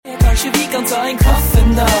Kanskje vi kan ta en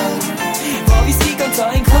kaffen da? Hva hvis vi kan ta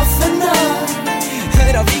en kaffen da?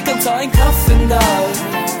 Hør at vi kan ta en kaffen da?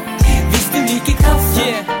 Hvis du liker kaffe.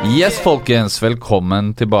 Yes, folkens,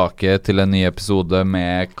 velkommen tilbake til en ny episode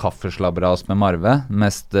med Kaffeslabberas med Marve.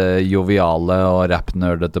 Mest joviale og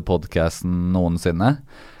rap-nerdete podcasten noensinne.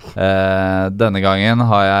 Denne gangen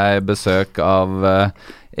har jeg besøk av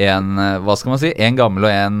hva skal man si, en gammel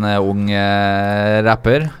og en ung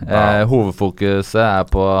rapper. Hovedfokuset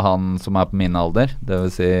på han som på min alder, det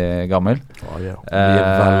vil si gammel. Vi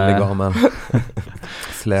veldig gammel.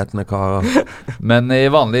 Sletne karer. Men i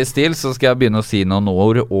vanlig stil så skal jeg begynne å si noen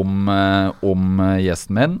ord om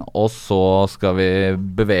gjesten min, og så skal vi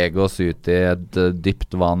bevege oss ut i et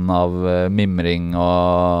dypt vann av mimring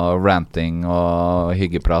og ranting og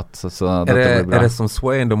hyggeprat. Så dette blir bra. Er det som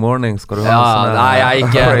Sway in the Morning? Skal du ha nei, jeg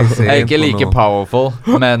er ikke like powerful,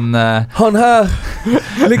 men han her,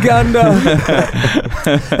 legende.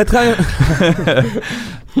 Jeg trenger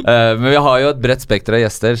men vi har jo et bredt spekter av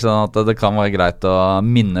gjester, sånn at det kan være greit å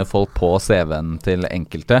minne folk på CV-en til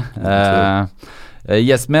enkelte.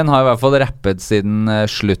 Gjesten min har i hvert fall rappet siden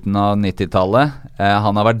slutten av 90-tallet.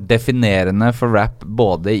 Han har vært definerende for rap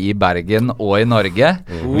både i Bergen og i Norge,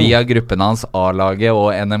 via gruppen hans A-laget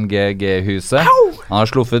og NMGG-huset. Han har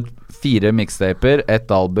sluffet 4 mixtaper, 1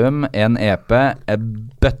 album, 1 EP, et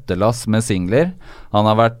bøttelass med singler. Han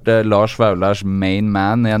har vært Lars Vaulars main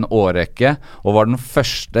man i en årrekke, og var den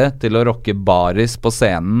første til å rocke baris på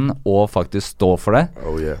scenen og faktisk stå for det.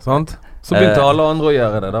 Sant? Så begynte alle andre å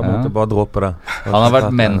gjøre det, da måtte jeg bare droppe det. Han har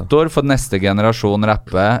vært mentor for neste generasjon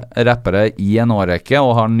rappere i en årrekke,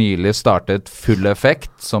 og har nylig startet Full Effect,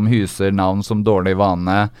 som huser navn som Dårlig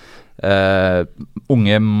Vane,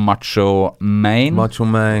 unge Macho Main.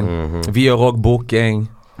 Vi gjør også booking.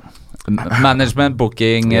 Management,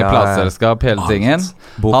 booking, plateselskap, hele tingen.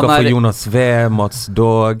 Boka for Jonas V, Mats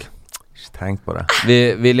Dog. Tenk på det.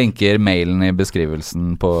 Vi linker mailen i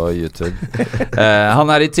beskrivelsen på YouTube. Han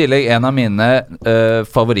i tillegg en av mine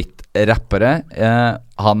favorittrappere.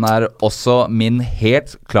 Han også min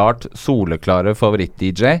helt klart soleklare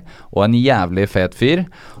favoritt-DJ, og en jævlig fet fyr.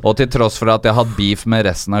 Og til tross for at jeg har hatt beef med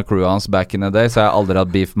resten av crewet hans back in the day, så har jeg aldri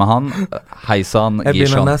hatt beef med han. Heisan Gishon. Jeg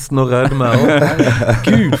begynner nesten å rødme.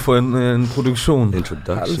 Gud, for en produksjon.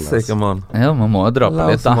 Helsike, mann. Ja, man må jo drape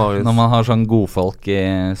litt da, når man har sånn godfolk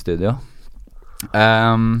i studio.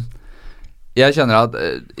 Jeg kjenner at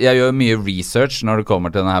jeg gjør mye research når det kommer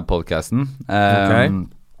til denne podcasten.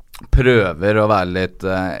 Prøver å være litt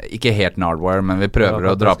ikke helt nardware, men vi prøver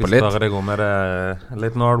å dra på litt.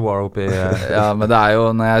 Litt nardware oppi Ja, men det jo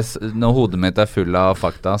når hodet mitt full av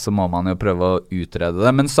fakta, så må man jo prøve å utrede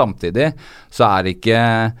det. Men samtidig så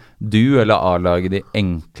ikke du eller A-laget de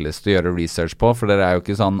enkleste å gjøre research på, for dere jo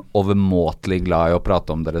ikke sånn overmåtelig glad i å prate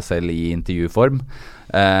om dere selv i intervjuform.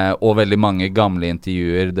 Og veldig mange gamle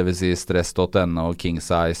intervjuer, det vil si stress.no og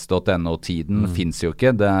kingsize.no-tiden finnes jo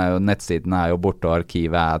ikke. Nettsiden jo borte, og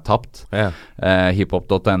arkivet tapt.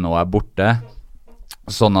 Hiphop.no borte.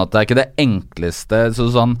 Sånn at det ikke det enkleste.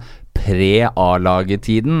 Sånn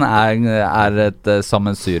pre-A-laget-tiden et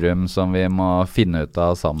sammensurium som vi må finne ut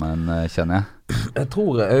av sammen, kjenner jeg. Jeg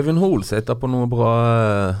tror Øyvind Hoel sitter på noen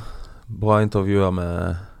bra intervjuer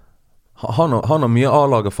med Han har mye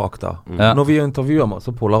A-laget fakta. Når vi intervjuer med,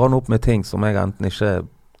 så puller han opp med ting som jeg enten ikke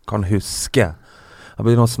kan huske. Jeg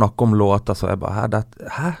begynner å snakke om låter, så jeg bare,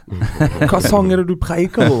 hæ? Hva sang det du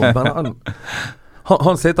preiker om? Men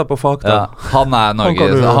han sitter på fakta. Han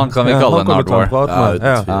Norge, han kan vi kalle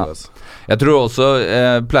nardware. Jeg tror også,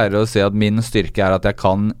 jeg pleier å si at min styrke at jeg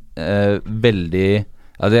kan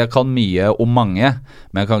jeg kan mye om mange,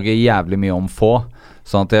 men jeg kan ikke jævlig mye om få.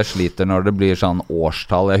 Sånn at jeg sliter når det blir sånn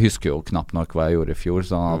årstall. Jeg husker jo knapt nok hva jeg gjorde i fjor.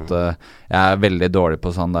 Sånn at jeg veldig dårlig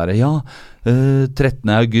på sånn der 13.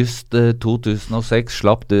 august 2006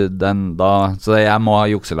 slapp du den da. Så jeg må ha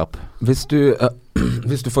jukselapp. Hvis du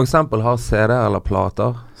for eksempel har CD eller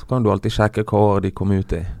plater, så kan du alltid sjekke hva år de kom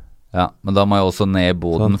ut i. Ja, men da må jeg også ned i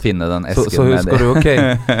boden finne den esken så husker du,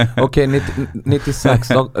 ok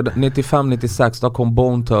 95-96 da kom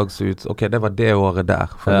Bone Thugs ut. Ok, det var det året der.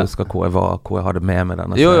 For jeg husker hvor jeg hadde med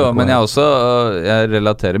denne. Jo, men jeg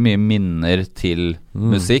relaterer mye minner til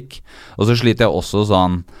musikk. Og så sliter jeg også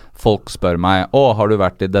sånn, folk spør meg, har du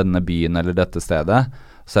vært i denne byen eller dette stedet?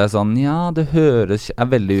 Så jeg sånn, ja, det høres, jeg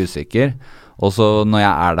veldig usikker. Og så når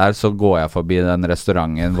jeg der, så går jeg forbi den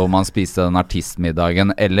restauranten hvor man spiste den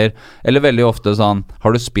artistmiddagen, eller veldig ofte sånn,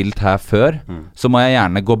 har du spilt her før? Så må jeg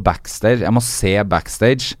gjerne gå backstage, jeg må se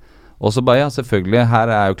backstage, og så bare, ja, selvfølgelig,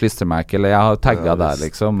 her jo klistermerke, eller jeg har tagget der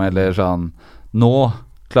liksom, eller sånn, nå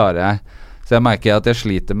klarer jeg. Så jeg merker at jeg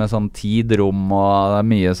sliter med sånn tid, rom, og det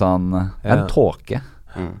mye sånn, en tåke.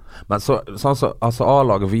 Men altså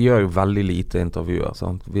A-laget, vi gjør jo veldig lite intervjuer,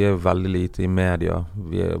 sant? Vi er jo veldig lite i media.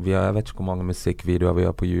 Vi har, jeg vet ikke hvor mange musikkvideoer vi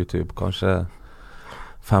har på YouTube, kanskje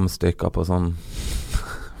 5 stykker på sånn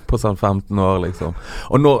 15 år liksom.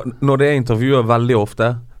 Og når det er intervjuer veldig ofte,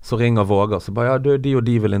 så ringer Vågar, så bare, ja, de og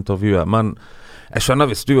de vil intervjue, men jeg skjønner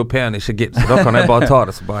hvis du og Pen ikke gidder, så da kan jeg bare ta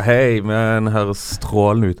det, så bare, hei, men her er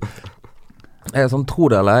strålende ut. Jeg er sånn, tro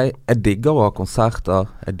det eller ei, jeg digger å ha konserter,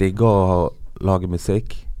 jeg digger å lage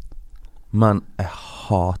musikk, men jeg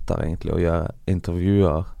hater egentlig å gjøre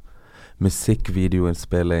intervjuer,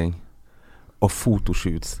 musikkvideoinnspilling og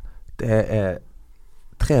fotoshoots. Det er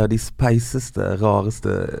 3 av de speiseste,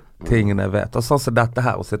 rareste tingene jeg vet. Og sånn som dette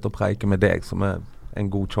her, å sitte og preike med deg som er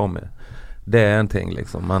en god chommy, det er en ting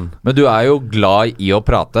liksom, men du er jo glad i å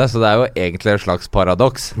prate, så det er jo egentlig et slags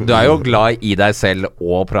paradoks. Du er jo glad i deg selv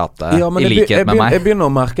å prate, ja, i likhet med meg. Jeg begynner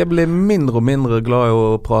å merke, jeg blir mindre og mindre glad i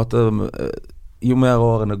å prate jo mer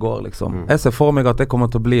årene går liksom. Jeg ser for meg at jeg kommer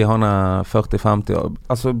til å bli han er 40-50 år.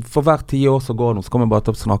 Altså for hvert 10 år så går det, så kommer jeg bare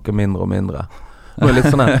til å snakke mindre og mindre. Nå er litt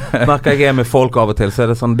sånn merker jeg med folk av og til, så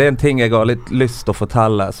er det sånn, det er en ting jeg har litt lyst til å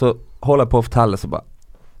fortelle, så holder jeg på å fortelle, så bare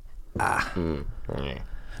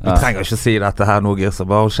vi trenger ikke si dette her nå, Gir, så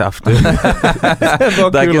bare hold kjeft.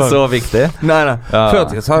 Det er ikke så viktig. Nei. Før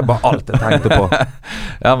til så har jeg bare alt jeg tenkte på.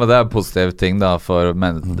 Ja, men det er en positiv ting da, for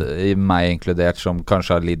meg inkludert, som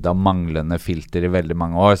kanskje har lidd av manglende filter i veldig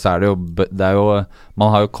mange år, så er det jo man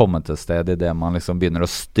har jo kommet til sted i det man liksom begynner å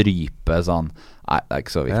strype sånn, nei, det er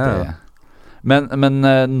ikke så viktig. Ja. Men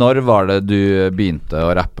når var det du begynte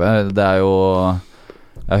å rappe? Det er jo,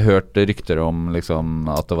 jeg har hørt rykter om liksom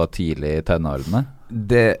at det var tidlig i tenårene.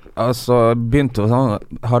 Det, altså, begynte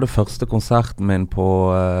hadde første konserten min på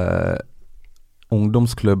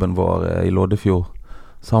ungdomsklubben vår i Loddefjord,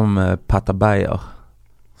 sammen med Petter Beyer,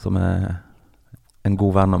 som er en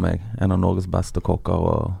god venn av meg, en av Norges beste kokker,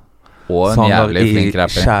 og en jævlig flink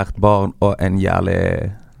rapper. Kjært barn, og en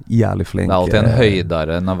jævlig flink. Det er alltid en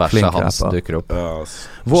høydare når verset hans dukker opp.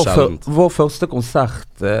 Vår første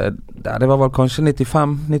konsert, det var vel kanskje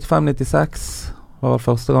 95-96, var vel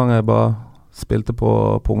første gang jeg bare spilte på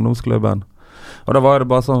ungdomsklubben. Og da var det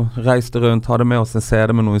bare sånn, reiste rundt, hadde med oss en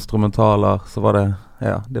CD med noen instrumentaler, så var det,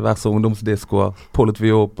 ja, diverse ungdomsdiskoer, pullet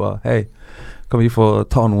vi opp, og hei, kan vi få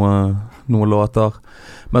ta noen låter?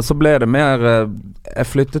 Men så ble det mer,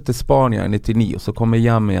 jeg flyttet til Spania i 99, og så kom jeg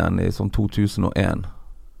hjem igjen i sånn 2001.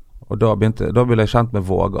 Og da ble jeg kjent med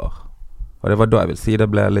Vågar. Og det var da jeg vil si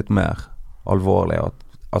det ble litt mer alvorlig.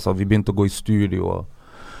 Altså, vi begynte å gå i studio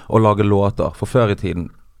og lage låter. For før i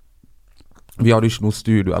tiden, vi hadde ikke noe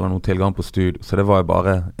studio eller noe tilgang på studio, så det var jo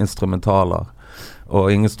bare instrumentaler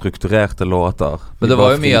og ingen strukturerte låter. Men det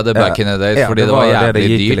var jo mye av det back in the days, fordi det var jævlig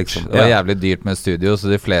dyrt. Liksom. Det var jævlig dyrt med studio,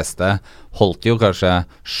 så de fleste holdt jo kanskje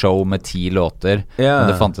show med 10 låter, men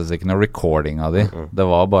det fantes ikke noe recording av de. Det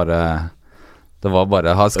var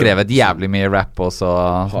bare ha skrevet jævlig mye rap, og så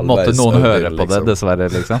måtte noen høre på det,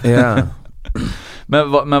 dessverre, liksom.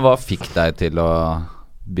 Men hva fikk deg til å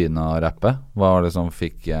begynne å rappe? Hva var det som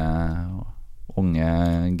fikk unge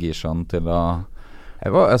Gishan til å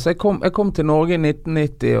jeg kom til Norge i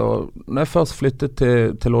 1990, og når jeg først flyttet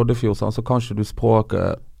til Loddefjord, så kan ikke du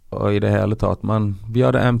språket og i det hele tatt, men vi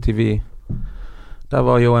hadde MTV. Der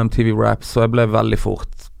var jo MTV Rap, så jeg ble veldig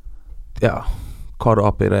fort caught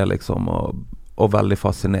up i det liksom, og veldig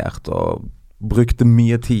fascinert, og brukte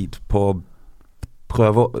mye tid på å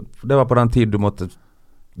prøve. Det var på den tid du måtte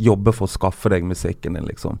jobbe for å skaffe deg musikken din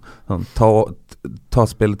liksom. Ta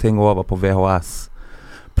spille ting over på VHS,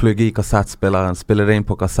 plugge i kassettspilleren, spille det inn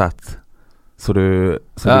på kassett, så du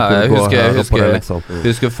kunne gå og høre på det liksom. Jeg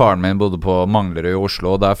husker faren min bodde på Manglerud i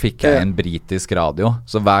Oslo, og der fikk jeg en britisk radio,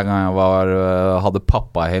 så hver gang jeg hadde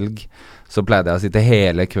pappahelg, så pleide jeg å sitte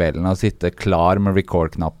hele kvelden og sitte klar med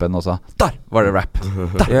record-knappen, og så, der var det rap,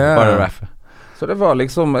 der var det rap. Så det var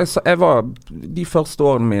liksom, de første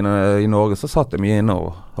årene mine i Norge, så satt jeg mye inne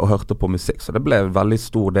og hørte på musikk, så det ble en veldig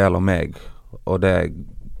stor del av meg, og det jeg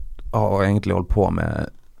har egentlig holdt på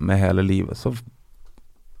med hele livet. Så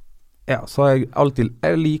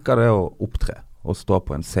jeg liker det å opptre, og stå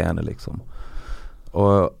på en scene liksom.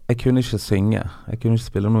 Og jeg kunne ikke synge, jeg kunne ikke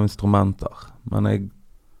spille noen instrumenter, men jeg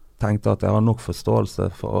tenkte at jeg har nok forståelse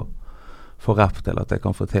for rap til at jeg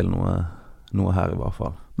kan få til noe her i hvert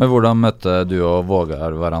fall. Men hvordan møtte du og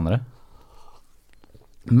Vågar hverandre?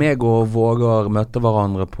 Meg og Vågar møtte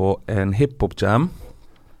hverandre på en hiphop-jam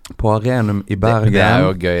på Arenum i Bergen. Det er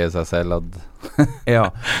jo gøy i seg selv. Ja,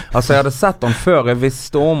 altså jeg hadde sett han før, jeg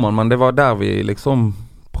visste om han, men det var der vi liksom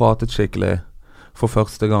pratet skikkelig for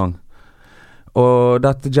første gang. Og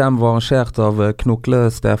dette jam var arrangert av Knokle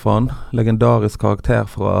Stefan, legendarisk karakter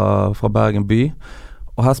fra Bergen by.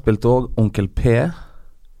 Og her spilte også Onkel P,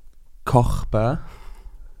 Karpe,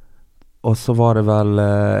 og så var det vel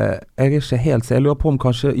jeg er ikke helt så jeg lurer på om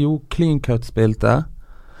kanskje Clean Cut spilte,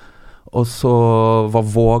 og så var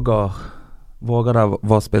Vågar der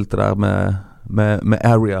var spilte der med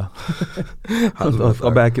Area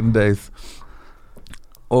fra back in the days.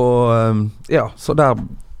 Og så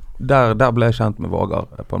der ble jeg kjent med Vågar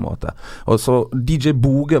på en måte. Og så DJ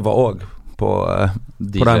Boge var også på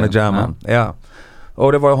denne jammen. Ja.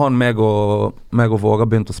 Og det var jo han meg og Vågar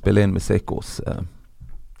begynte å spille inn musikk hos.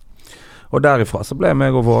 Og derifra så ble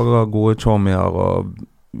meg og Vågar gode chommier, og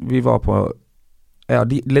vi var på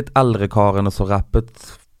de litt eldre karene som rappet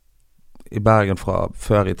i Bergen fra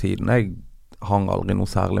før i tiden. Jeg hang aldri noe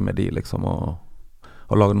særlig med de liksom,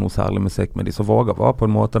 og lagde noe særlig musikk med de. Så Vågar var på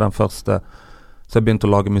en måte den første så jeg begynte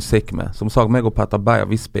å lage musikk med. Som sagt, meg og Petter Beyer,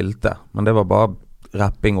 vi spilte, men det var bare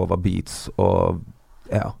rapping over beats, og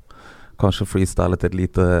kanskje freestylet et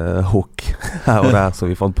lite hook her og der,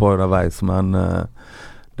 så vi fant på underveis, men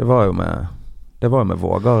det var jo med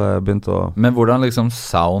Vågar begynte å... Men hvordan liksom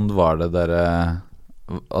sound var det dere...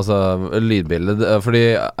 Altså lydbildet,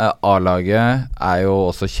 fordi A-laget jo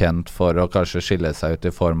også kjent for å kanskje skille seg ut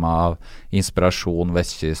i form av inspirasjon,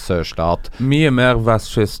 vestkyst, sørstat. Mye mer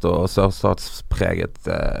vestkyst og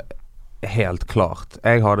sørstatspreget, helt klart.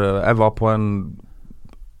 Jeg var på en...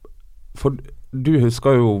 For du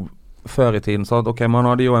husker jo før i tiden, så at ok,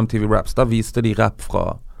 man hadde jo MTV Raps, da viste de rap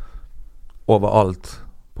fra overalt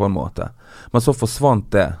på en måte. Men så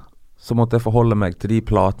forsvant det. Så måtte jeg forholde meg til de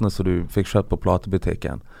platene som du fikk kjøpt på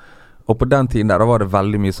platebutikken. Og på den tiden da var det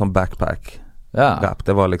veldig mye sånn backpack-rap.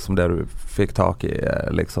 Det var liksom det du fikk tak i,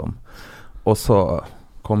 liksom. Og så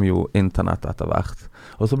kom jo internett etter hvert.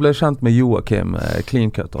 Og så ble jeg kjent med Joakim Clean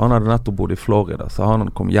Cut, og han hadde nettopp bodd i Florida, så han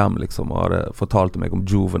kom hjem liksom og hadde fortalt meg om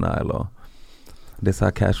Juvenile og disse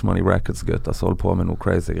her Cash Money Records-gutter som holdt på med noe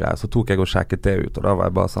crazy greier. Så tok jeg og sjekket det ut, og da var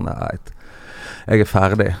jeg bare sånn jeg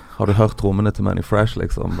ferdig. Har du hørt trommene til Manny Fresh,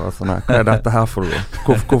 liksom? Bare sånn hva dette her for noe?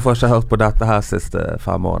 Hvorfor har jeg ikke hørt på dette her siste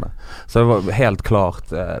 5 årene? Så det var helt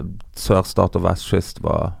klart sørstat og vestkyst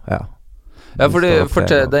var, fordi,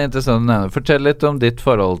 det interessant å nevne. Fortell litt om ditt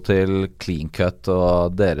forhold til Clean Cut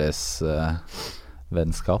og deres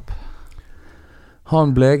vennskap.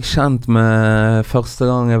 Han ble jeg kjent med første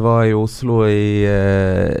gang jeg var i Oslo i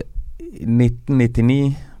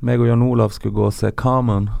 1999. Meg og Jan Olav skulle gå og se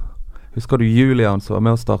Carmen. Husker du Julian som var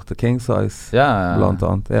med å starte King Size? Blant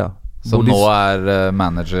annet, Som nå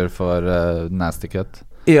manager for Nasty Cut?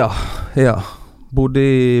 Ja. Bodde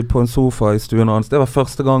på en sofa i stuen hans. Det var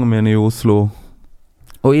første gangen min i Oslo.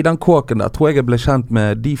 Og i den kåken der tror jeg ble kjent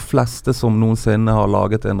med de fleste som noensinne har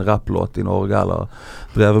laget en rapplåt i Norge, eller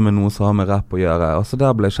drevet med noe som har med rap å gjøre. Altså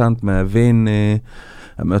der ble jeg kjent med Vinny,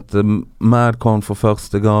 jeg møtte Madcon for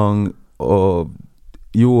første gang, og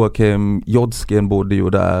Joakim Jodskin bodde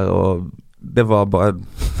jo der, og det var bare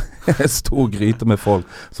en stor gryte med folk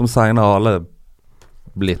som senere alle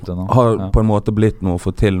har på en måte blitt noe og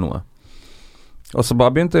fått til noe. Og så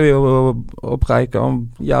bare begynte vi å preike om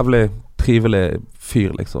jævlig trivelig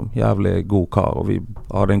fyr, liksom. Jævlig god kar, og vi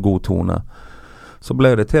hadde en god tone. Så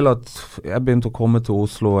ble det til at jeg begynte å komme til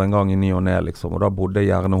Oslo en gang i ny og ned, liksom, og da bodde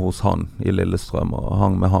jeg gjerne hos han i Lillestrøm, og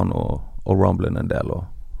hang med han og Rumblin en del, og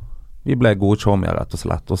vi ble gode chommier rett og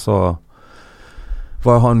slett, og så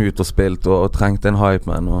var han ute og spilt og trengte en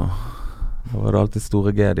hypeman, og da var det alltid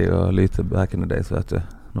store Gedi og lyte back in the days, vet du,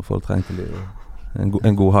 når folk trengte en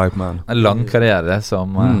god hypeman. En lang karriere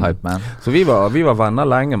som hypeman. Så vi var venner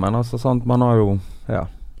lenge, men altså sant, man har jo,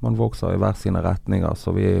 man vokser i hver sine retninger,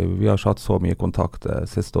 så vi har ikke hatt så mye kontakt de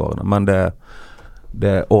siste årene, men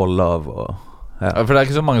det all love og for det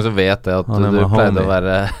ikke så mange som vet det, at du pleide å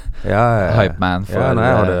være hypeman for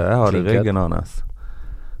jeg hadde ryggen hans.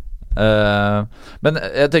 Men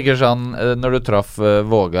jeg tenker sånn, når du traff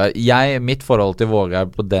Vågar, mitt forhold til Vågar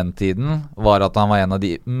på den tiden var at han var en av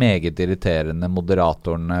de meget irriterende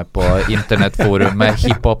moderatorene på internettforumet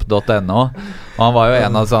hiphop.no, og han var jo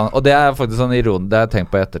en av sånn, og det faktisk sånn ironisk, det har jeg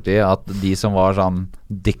tenkt på i ettertid, at de som var sånn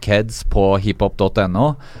dickheads på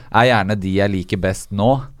hiphop.no gjerne de jeg liker best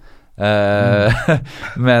nå.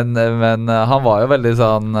 Men han var jo veldig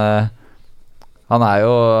sånn han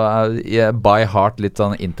jo by heart litt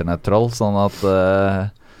sånn internettroll, sånn at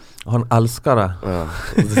han elsker det.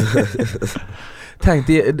 Tenk,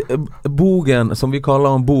 Bogen, som vi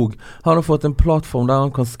kaller han Bog, han har fått en plattform der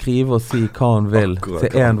han kan skrive og si hva han vil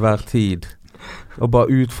til enhver tid, og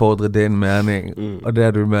bare utfordre din mening og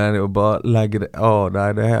det du mener, og bare legge det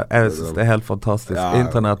jeg synes det helt fantastisk.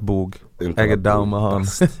 Internettbog, jeg down med han.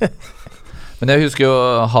 Men jeg husker jo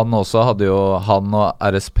han også hadde jo han og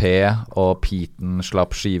RSP og Peten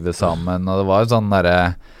slapp skive sammen, og det var jo sånn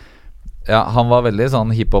derre ja, han var veldig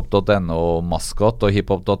sånn hiphop.no-maskot, og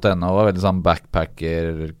hiphop.no var veldig sånn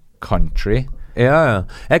backpacker-country. Ja.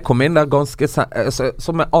 Jeg kom inn der ganske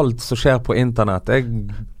som med alt som skjer på internett.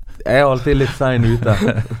 Jeg er alltid litt sein ute.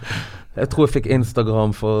 Jeg tror jeg fikk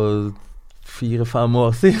Instagram for 4-5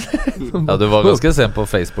 år siden. Ja, du var ganske sen på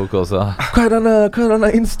Facebook også. Hva er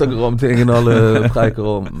denne Instagram-tingen alle preiker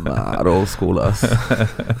om? Nei, det er old school, ass.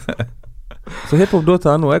 Så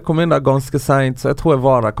hiphop.no, jeg kom inn der ganske sent, så jeg tror jeg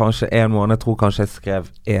var der kanskje 1 måned. Jeg tror kanskje jeg skrev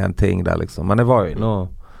 1 ting der, liksom. Men jeg var jo inne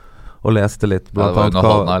og leste litt. Blant annet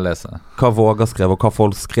hva Våga skrev, og hva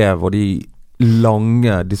folk skrev, og de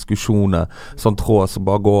lange diskusjoner, sånn tråd som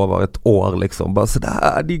bare går over et år, liksom. Bare så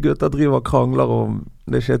de gutter driver og krangler om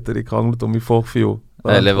det shitet de kranglet om i forfjor.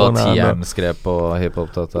 Eller hva Tieren skrev på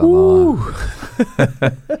hiphop.no.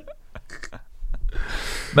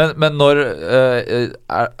 Men når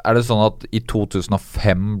er det sånn at i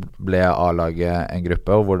 2005 ble A-laget en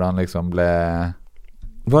gruppe, og hvordan liksom ble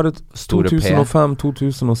var det Store 2005,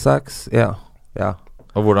 2006? Ja.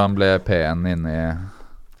 Og hvordan ble P1 inne i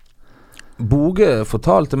Boge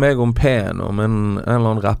fortalte meg om P1 om en eller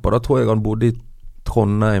annen rapper. Da tror jeg han bodde i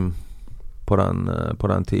Trondheim på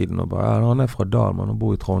den tiden, og bare, han er fra Dalman og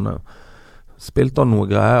bor i Trondheim. Spilte han noe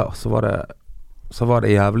greier, så var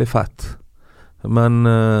det jævlig fett. Men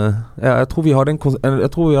jeg tror vi hadde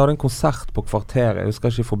en konsert på Kvarteret. Jeg husker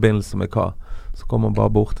ikke i forbindelse med hva. Så kom han bare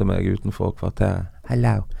bort til meg utenfor Kvarteret.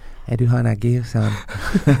 Hallo, er du han Girsan?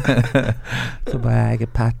 Så bare, jeg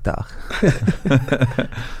er Petter.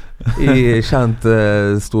 I kjent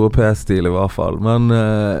store P-stil i hvert fall. Men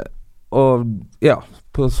og ja,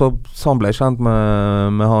 sånn ble jeg kjent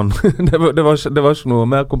med han. det var ikke noe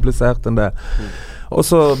mer komplisert enn det. Og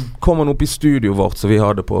så kom han opp i studio vårt som vi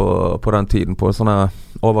hadde på den tiden, på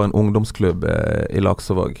over en ungdomsklubb i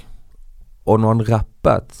Laksevåg. Og når han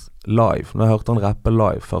rappet live, når jeg hørte han rappe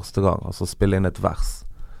live første gang, altså spille inn et vers,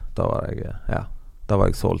 da var jeg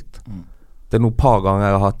solgt. Det er noen par ganger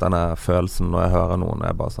jeg har hatt denne følelsen når jeg hører noen, og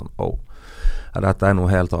jeg bare sånn, dette er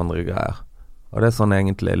noe helt andre greier. Og det er sånn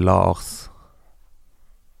egentlig Lars,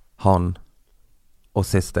 han, og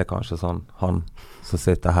sist er kanskje sånn, han som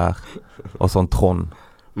sitter her, og sånn Trond.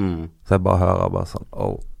 Så jeg bare hører sånn,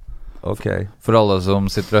 ok. For alle som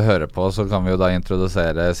sitter og hører på, så kan vi jo da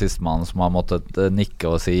introdusere sistemannen som har måttet nikke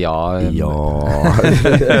og si ja.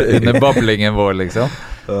 Under bablingen vår, liksom.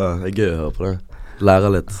 Det er gøy å høre på det. Lære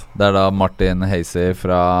litt. Det er da Martin Heisey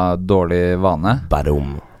fra Dårlig Vane.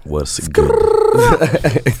 Badum was good.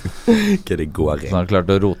 Hva det går i. Så han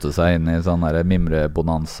klarte å rote seg inn i sånn der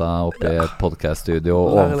mimrebonanza oppe i et podcaststudio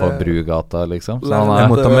overfor Brugata, liksom. Så jeg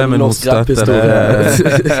må ta med meg noen støtte.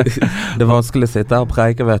 Det er vanskelig å sitte her og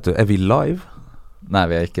preike, vet du. Er vi live? Nei,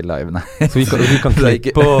 vi er ikke live, nei. Så vi kan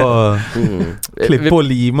klippe og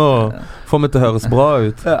lime og få meg til å høres bra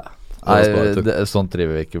ut. Ja. Nei, sånt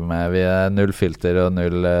driver vi ikke med. Vi er null filter og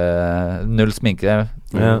null sminke.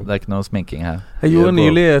 Det er ikke noe sminking her. Jeg gjorde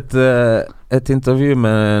nylig et intervju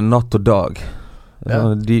med Natt og Dag.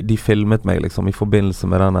 De filmet meg liksom i forbindelse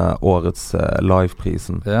med denne årets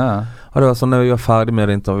liveprisen. Og det var sånn, når vi var ferdig med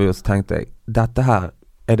det intervjuet, så tenkte jeg, dette her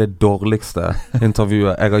er det dårligste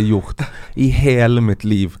intervjuet jeg har gjort i hele mitt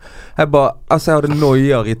liv. Jeg hadde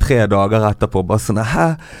noier i 3 dager etterpå, bare sånn,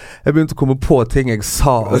 jeg begynte å komme på ting jeg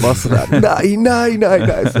sa, og bare sånn, nei,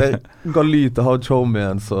 så jeg ga lyd til Hard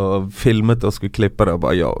Showman, så filmet og skulle klippe det, og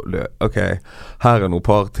bare, ok, her er noen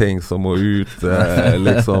par ting som må ut,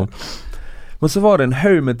 liksom. Men så var det en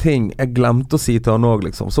haug med ting jeg glemte å si til han også,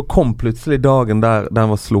 liksom. Så kom plutselig dagen der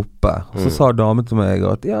den var sluppet. Så sa damen til meg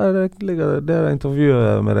at det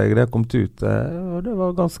intervjuet med deg, det kom ut. Og det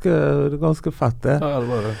var ganske fett, det. Ja, det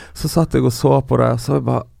var det. Så satt jeg og så på det, så jeg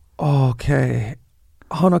bare, ok,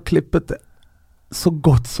 han har klippet det så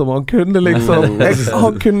godt som han kunne, liksom.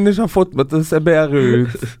 Han kunne ikke ha fått meg til å se bedre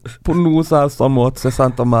ut på noe så helst annen måte, så jeg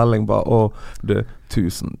sendte en melding bare,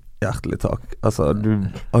 tusen hjertelig takk. Altså, du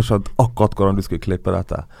har skjønt akkurat hvordan du skulle klippe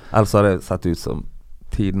dette. Ellers har det sett ut som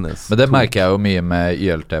tidenes. Men det merker jeg jo mye med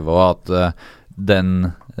YLTV, at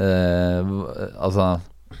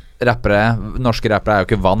norske rappere er jo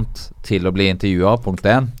ikke vant til å bli intervjuet, punkt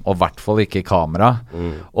 1, og i hvert fall ikke i kamera.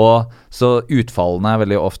 Og så utfallene er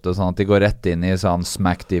veldig ofte sånn at de går rett inn i sånn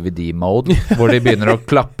smack DVD-mode, hvor de begynner å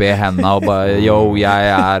klappe i hendene og bare, yo, jeg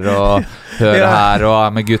er, og hør her, og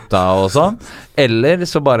er med gutta og sånn. Eller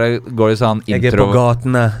så bare går de sånn intro. Jeg er på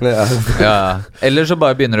gatene. Ja. Eller så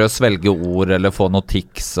bare begynner de å svelge ord, eller få noe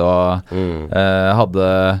tics, og hadde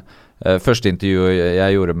Første intervju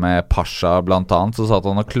jeg gjorde med Pasha blant annet, så satt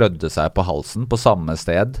han og klødde seg på halsen på samme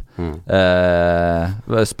sted.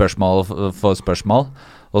 Spørsmål for spørsmål.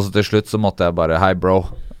 Og så til slutt så måtte jeg bare, hei bro,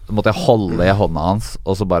 så måtte jeg holde i hånda hans,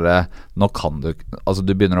 og så bare, nå kan du, altså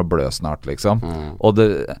du begynner å blø snart liksom.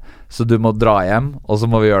 Så du må dra hjem, og så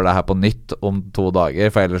må vi gjøre det her på nytt om 2 dager,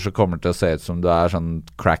 for ellers så kommer det til å se ut som du sånn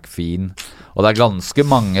crack-fiend. Og det ganske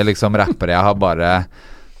mange liksom rappere jeg har bare,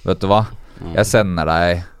 vet du hva, jeg sender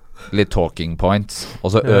deg litt talking points,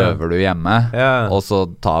 og så øver du hjemme, og så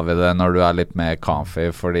tar vi det når du litt mer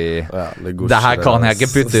comfy, fordi det her kan jeg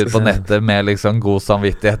ikke putte ut på nettet med liksom god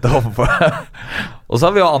samvittighet overfor. Og så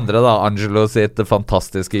har vi jo andre da, Angelo sitt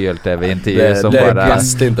fantastiske YLTV-intervju som det bare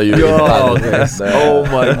beste intervjuet. Oh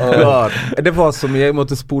my god. Det var så mye jeg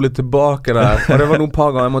måtte spole tilbake der. Og det var noen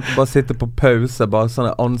par ganger jeg måtte bare sitte på pause, bare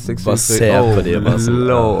sånne ansiktsuttrykk.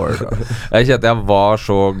 Lord. Jeg kjente jeg var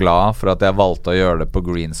så glad for at jeg valgte å gjøre det på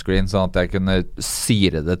green screen, sånn at jeg kunne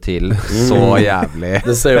syre det til så jævlig.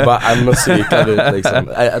 Det ser jo bare enda sykere ut liksom.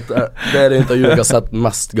 Det det intervjuet jeg har sett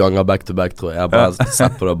mest ganger back to back, tror jeg. Jeg har bare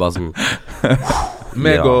sett på det bare sånn.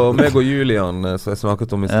 Meg og Julian, som jeg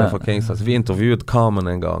snakket om i stedet for Kingsize, vi intervjuet Carmen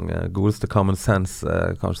en gang, godeste Common Sense,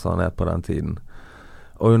 kanskje han på den tiden.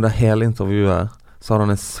 Og under hele intervjuet så hadde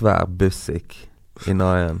han en svær bussik i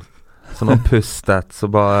naien. Så når han pustet, så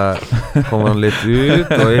bare kom han litt ut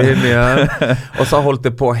og inn igjen. Og så holdt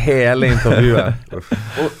det på hele intervjuet.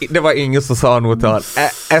 Og det var ingen som sa noe til han.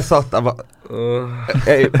 Jeg satt der bare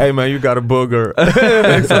hey man, you got a booger.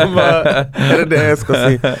 Liksom bare, det jeg skal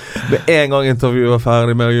si. Med en gang intervjuet var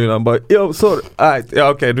ferdig med Julian, bare, yo, sorry, ja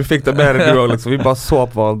ok, du fikk det med deg du også, liksom. Vi bare så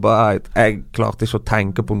på hverandre, bare, jeg klarte ikke å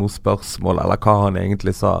tenke på noen spørsmål, eller hva han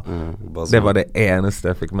egentlig sa. Det var det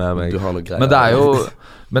eneste jeg fikk med meg. Men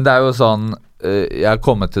det er jo sånn, jeg har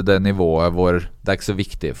kommet til det nivået hvor det ikke så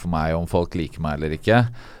viktig for meg om folk liker meg eller ikke.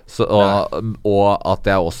 Så, og at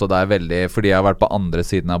jeg også der veldig, fordi jeg har vært på andre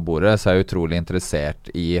siden av bordet, så er jeg utrolig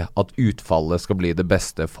interessert i at utfallet skal bli det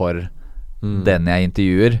beste for den jeg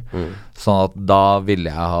intervjuer. Sånn at da vil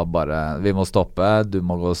jeg ha bare, vi må stoppe, du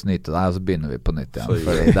må gå og snyte deg, og så begynner vi på nytt igjen.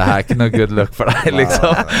 Fordi det er ikke noe good luck for deg,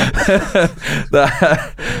 liksom. Det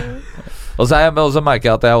og så merker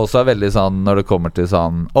jeg at jeg også veldig sånn, når det kommer til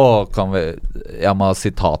sånn, jeg må ha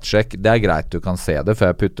sitatsjekk, det greit, du kan se det før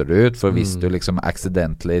jeg putter det ut, for hvis du liksom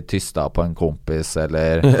accidentally tysta på en kompis,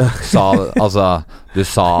 eller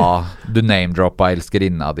du name-droppa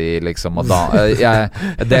elskerinna di, liksom, og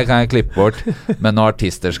det kan jeg klippe bort, men når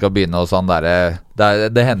artister skal begynne og sånn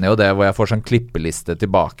det hender jo det hvor jeg får sånn klippeliste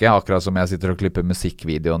tilbake, akkurat som jeg sitter og klipper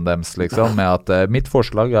musikkvideoen deres, liksom, med at mitt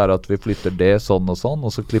forslag at vi flytter det sånn, og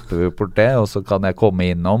så klipper vi bort det, og så kan jeg komme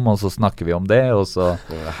innom, og så snakker vi om det, og så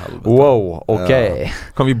wow, ok.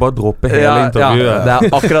 Kan vi bare droppe hele intervjuet? Ja,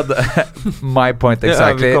 det akkurat my point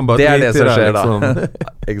exactly. Det det som skjer liksom. Da.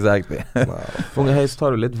 Exactly. Unge Heis,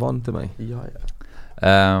 tar du litt vann til meg?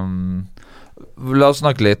 La oss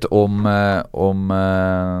snakke litt om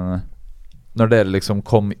når dere liksom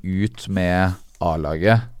kom ut med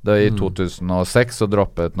A-laget. Da i 2006 så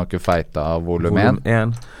droppet noe feita volum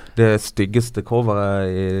 1. Det styggeste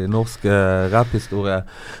coveret i norsk rap-historie.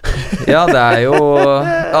 Ja, det jo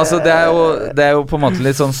altså det jo på en måte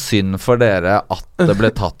litt sånn synd for dere at det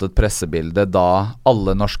ble tatt et pressebilde da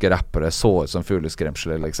alle norske rappere så ut som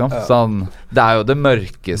fugleskremsler, liksom. Sånn, det jo det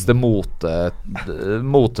mørkeste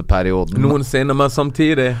moteperioden noensinne, men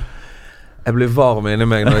samtidig jeg blir varm inni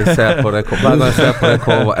meg når jeg ser på det cover. Hver gang jeg ser på det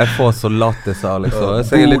cover, jeg får så lattiser, liksom.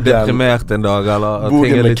 Hvis jeg litt deprimert en dag, eller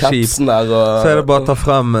ting litt kjipt, så det bare å ta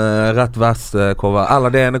frem rett verst cover. Eller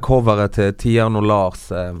det ene coveret til Tian og Lars.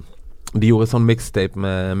 De gjorde sånn mixtape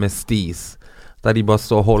med Stis, der de bare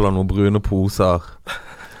så holder noen brune poser.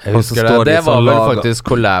 Jeg husker det var vel faktisk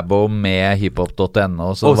collabo med hiphop.no.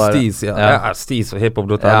 Og Stis, ja. Stis og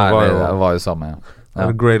hiphop.no var jo samme, ja.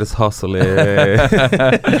 The greatest hustle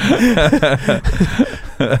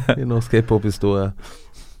i norsk hiphop-historie.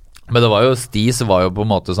 Men det var jo Stis var jo på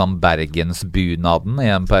en måte sånn Bergensbunaden i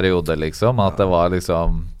en periode, liksom. At det var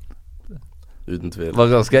liksom uten tvil.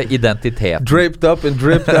 Var ganske identitet. Draped up and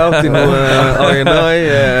dripped out i noe I&I.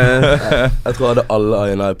 Jeg tror jeg hadde alle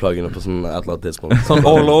I&I-plaggene på sånn et eller annet tidspunkt. Sånn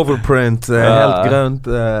all over print, helt grønt.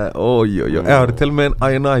 Jeg hadde til og med en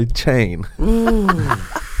I&I-chain.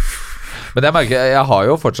 Men jeg merker, jeg har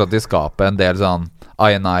jo fortsatt i skapet en del sånn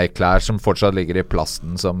I&I-klær som fortsatt ligger i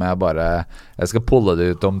plasten, som jeg skal pulle det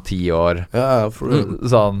ut om 10 år. Ja,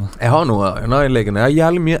 sånn. Jeg har noe I&I-liggende. Jeg har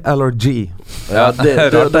jævlig mye LRG. Ja, det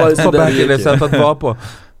var så back in det jeg tatt var på.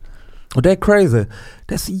 Og det crazy.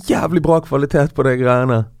 Det så jævlig bra kvalitet på de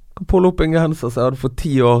greiene. Kan pulle opp en genser som jeg hadde for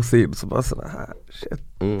 10 år siden. Så bare sånn, shit.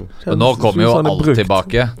 Men nå kommer jo alt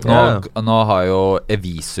tilbake. Nå har jo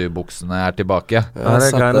Evisu-buksene her tilbake. Ja,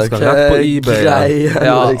 det greiene skal rett på eBay.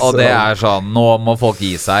 Ja, og det er sånn, nå må folk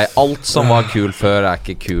gi seg. Alt som var kult før er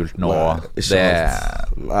ikke kult nå.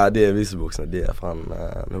 Nei, de Evisu-buksene, de er faen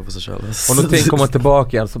noe for seg selv. Og når ting kommer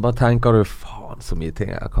tilbake igjen, så bare tenker du, faen så mye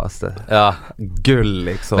ting jeg har kastet. Ja. Gull,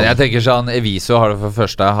 liksom. Men jeg tenker sånn, Evisu har det for det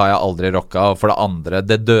første, har jeg aldri rocka, og for det andre,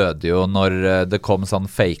 det døde jo når det kom sånn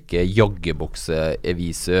fake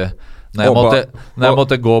joggebukse-Evisu. Når jeg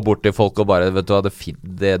måtte gå bort til folk og bare, vet du hva,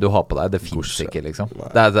 det du har på deg, det finnes ikke, liksom.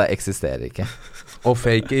 Det eksisterer ikke. Og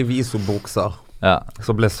fake Evisu-bukser. Ja.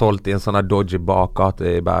 Som ble solgt i en sånn her dodgy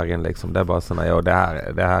bakgate i Bergen, liksom. Det er bare sånn, jo, det her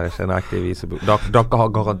er ikke en ekte Evisu-bukse. Dere har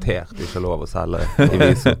garantert ikke lov å selge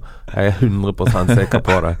Evisu. Jeg er 100% sikker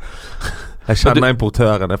på det. Jeg kjenner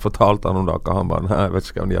importøren, jeg fortalte han om dere. Han bare, jeg vet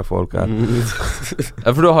ikke om de har folk her. Ja,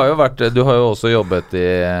 for du har jo også jobbet i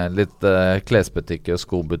litt klesbutikker og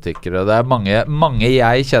skobutikker, og det er mange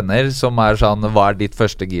jeg kjenner som er sånn, hva er ditt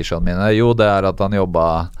første girsjon mine? Jo, det er at han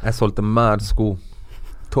jobbet. Jeg solgte mad sko.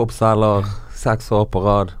 Toppselger, 6 år på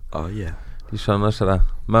rad. De skjønner ikke det.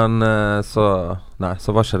 Men så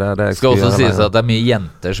var ikke det jeg skal også sies at det er mye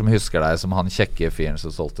jenter som husker deg som han kjekke fyren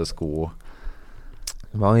som solgte sko.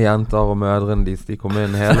 Mange jenter og mødrene deres, de kom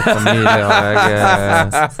inn, hele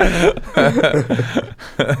familien.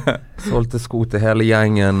 Jeg solgte sko til hele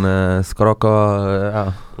gjengen. Skal dere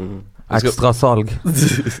ekstra salg?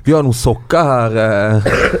 Vi har noen sokker her.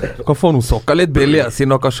 Du kan få noen sokker litt billigere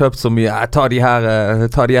siden dere har kjøpt så mye. Ta de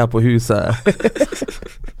her på huset.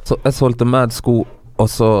 Så jeg solgte med sko, og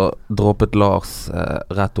så droppet Lars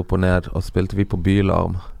rett opp og ned, og spilte vi på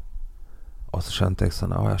Bylarm. Og så skjønte jeg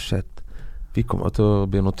sånn, shit, vi kommer til å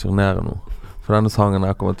begynne å turnere nå. For denne sangen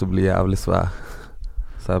her kommer til å bli jævlig svær.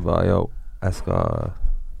 Så jeg bare, jeg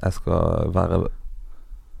skal være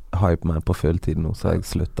hype man på fulltid nå, så jeg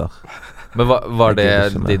slutter. Men var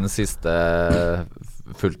det din siste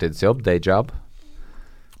fulltidsjobb, dayjob?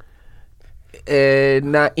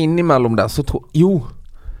 Nei, innimellom der så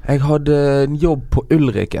jeg hadde en jobb på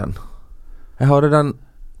Ulriken. Jeg hadde den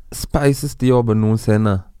speiseste jobben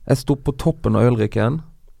noensinne. Jeg sto på toppen av Ulriken,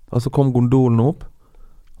 og så kom gondolen opp,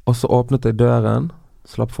 og så åpnet jeg døren,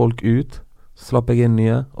 slapp folk ut, slapp jeg inn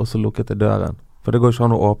nye, og så lukket jeg døren. For det går ikke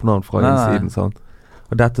an å åpne den fra innsiden, sånn.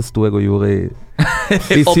 Og dette sto jeg og gjorde i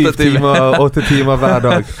 8 timer hver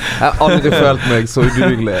dag. Jeg har aldri følt meg så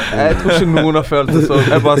udugelig. Jeg tror ikke noen har følt det så.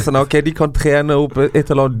 Jeg bare sånn, ok, de kan trene opp et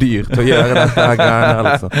eller annet dyr til å gjøre dette her greiene,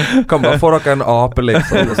 liksom. Kan bare få dere en ape,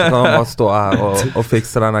 liksom, og så kan man bare stå her og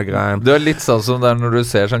fikse denne greien. Du er litt sånn som der når du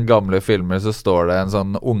ser sånne gamle filmer, så står det en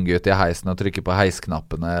sånn unggutt i heisen og trykker på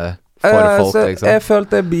heisknappene for folk, liksom. Jeg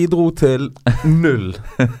følte jeg bidro til 0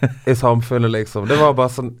 i samfunnet, liksom. Det var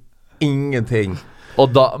bare sånn ingenting.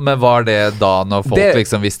 Men var det da når folk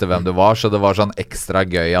liksom visste hvem du var, så det var sånn ekstra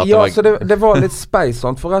gøy at så det var litt speis,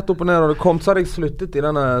 sant? For rett opp og ned når det kom, så hadde jeg sluttet i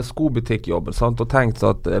denne skobutikkjobben, sant? Og tenkt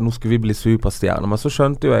at nå skal vi bli superstjerner, men så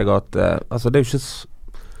skjønte jo jeg at altså det er jo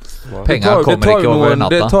ikke penger kommer ikke over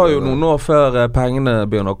natta. Det tar jo noen år før pengene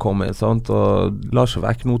begynner å komme inn, sant? Og la ikke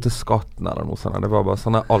vekk noe til skatten eller noe sånt. Det var bare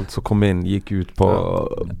sånn at alt som kom inn gikk ut på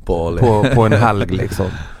en helg, liksom.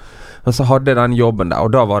 Og så hadde jeg den jobben der,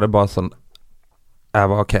 og da var det bare sånn, jeg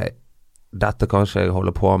var ok, dette kanskje jeg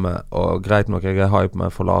holder på med, og greit nok jeg er hype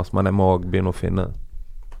med for Lars, men jeg må også begynne å finne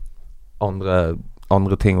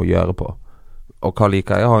andre ting å gjøre på. Og hva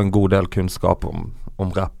liker jeg? Jeg har en god del kunnskap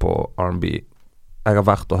om rap og R&B. Jeg har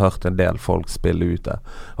vært og hørt en del folk spille ute,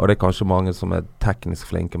 og det er kanskje mange som er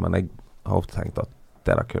teknisk flinke, men jeg har ofte tenkt at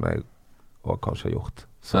det der kunne jeg også kanskje gjort.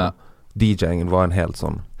 Så DJ-ingen var en helt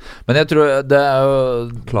sånn Men jeg tror det er jo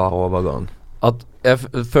klar overgang. At jeg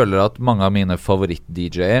føler at mange av mine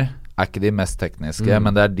favoritt-DJ-er er ikke de mest tekniske,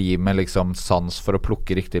 men det er de med liksom sans for å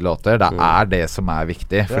plukke riktige låter. Det er det som er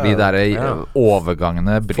viktig, fordi det er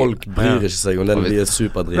overgangene folk bryr ikke seg om det når de er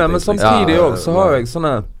superdriting. Nei, men samtidig også, så har jeg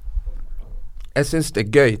sånne jeg synes det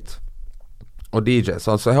er gøyt å DJ,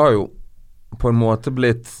 så jeg har jo på en måte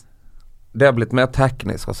det har blitt mer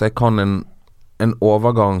teknisk, altså jeg kan en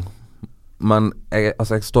overgang, men jeg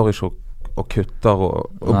står ikke og kutter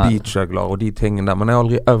og beatjugler og de tingene der, men jeg har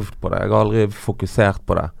aldri øvd på det, jeg har aldri fokusert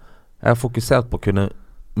på det. Jeg har fokusert på å kunne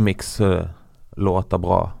mikse låter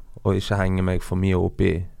bra, og ikke henge meg for mye opp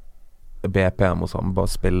i BPM og sånn,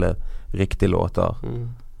 bare spille riktige låter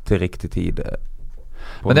til riktig tid.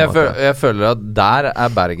 Men jeg føler at der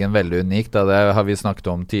er Bergen veldig unik, da. Det har vi snakket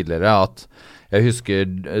om tidligere, at jeg husker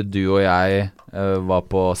du og jeg var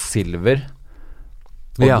på Silver.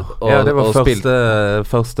 det var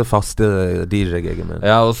første faste DJ-gigen min.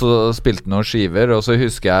 Ja, og så spilte noen skiver, og så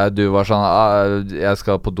husker jeg du var sånn jeg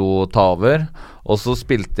skal på do og ta over. Og så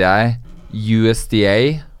spilte jeg USDA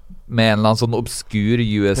med en eller annen sånn obskur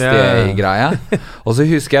USDA-greie. Og så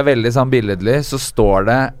husker jeg veldig sånn billedlig, så står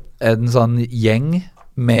det en sånn gjeng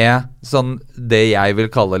med sånn det jeg vil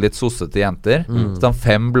kalle litt sossete jenter. Sånn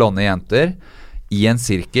 5 blonde jenter i en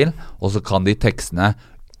sirkel, og så kan de tekstene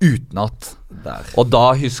utenat. Og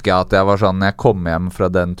da husker jeg at jeg var sånn, når jeg kom hjem fra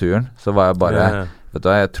den turen, så var jeg bare, vet du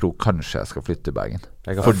hva, jeg tror kanskje jeg skal flytte til Bergen.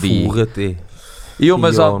 Jeg har foret i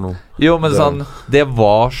men sånn, det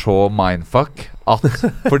var så mindfuck at,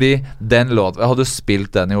 fordi den låten, hadde du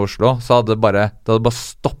spilt den i Oslo, så hadde det bare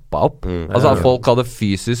stoppet opp. Altså folk hadde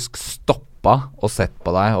fysisk stoppet og sett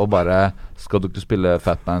på deg og bare, skal du ikke spille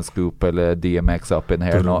Fat Man Scoop eller DMX Up in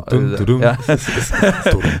Here nå?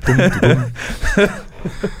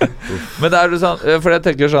 Men det er jo sånn, for jeg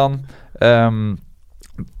tenker sånn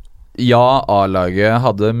ja, A-laget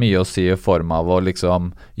hadde mye å si i form av å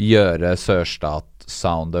liksom gjøre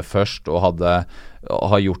Sørstat-soundet først og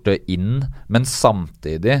ha gjort det inn, men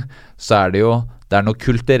samtidig så er det jo, det er noe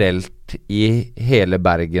kulturelt i hele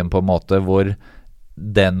Bergen på en måte, hvor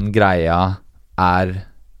den greia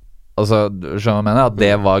altså, skjønner du hva jeg mener? At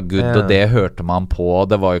det var good, og det hørte man på.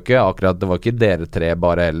 Det var jo ikke akkurat, det var ikke dere 3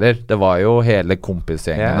 bare heller. Det var jo hele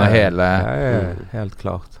kompisgjengen og hele helt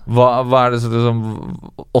klart. Hva er det så liksom,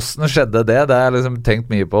 hvordan skjedde det? Det har jeg liksom tenkt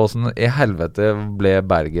mye på. Hvordan i helvete ble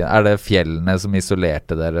Bergen? Er det fjellene som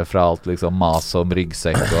isolerte dere fra alt liksom mas om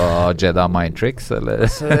ryggsekk og Jedi Mind Tricks, eller?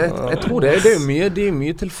 Jeg tror det er jo mye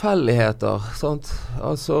tilfeldigheter, sant?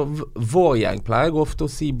 Altså, vår gjeng pleier jeg ofte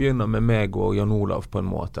å si begynner med meg og Jan Olav på en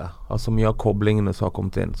måte. Altså mye av koblingene som har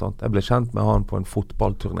kommet inn, sant? Jeg ble kjent med han på en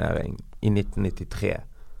fotballturnering i 1993.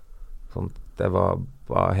 Sånn, det var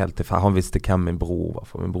helt tilfeldig. Han visste hvem min bror var,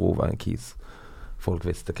 for min bror var en kis. Folk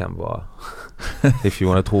visste hvem var. I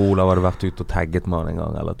fjor, jeg tror Olav hadde vært ute og tagget med han en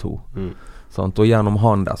gang eller 2. Sant? Og gjennom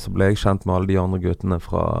han der så ble jeg kjent med alle de andre guttene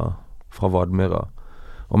fra Vadmyra.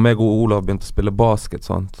 Og meg og Olav begynte å spille basket,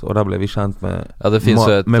 sant? Og der ble vi kjent med,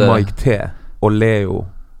 med Mike T og Leo.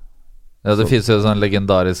 Ja, det finnes jo en sånn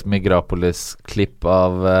legendarisk Migrapolis-klipp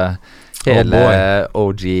av hele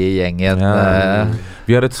OG-gjengen.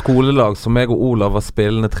 Vi hadde et skolelag som jeg og Olav var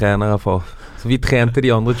spillende trenere for. Så vi trente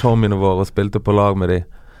de andre chommene våre og spilte på lag med de.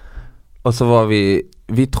 Og så var vi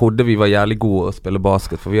trodde vi var jævlig gode å spille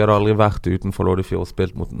basket, for vi hadde aldri vært utenfor Loddefjord og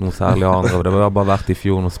spilt mot noen særlig andre. Og det var bare vært i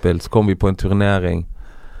fjorden og spilt. Så kom vi på en turnering.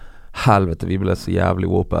 Helvete, vi ble så jævlig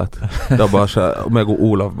whoopet. Da bare og meg og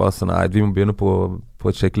Olav bare sånn, nei, vi må begynne på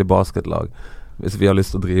et skikkelig basketlag hvis vi har lyst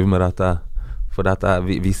til å drive med dette, for dette,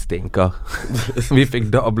 vi stinker. Vi fikk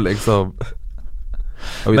dab liksom.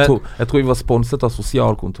 Og jeg tror vi var sponset av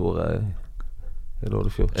sosialkontoret i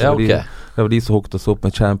Loddefjord. Ja, ok. Det var de som hukte oss opp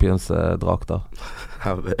med Champions-drakter.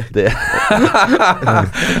 Det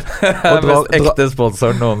mest ekte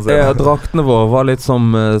sponsoren noensinne. Ja, draktene våre var litt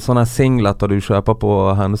som sånne singleter du kjøper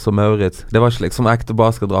på Hennes og Maurits. Det var ikke liksom ekte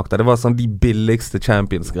basketdrakter. Det var sånn de billigste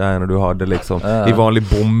Champions-greiene du hadde liksom, i vanlig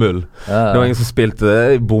bomull. Det var ingen som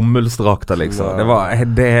spilte bomullsdrakter liksom.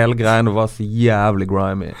 Det hele greiene var så jævlig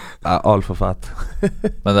grimy. Alt for fett.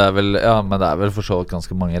 Men det er vel for så vidt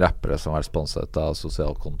ganske mange rappere som er sponset av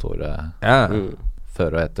sosialkontoret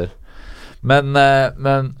før og etter. Men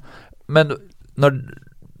når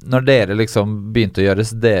dere liksom begynte å gjøre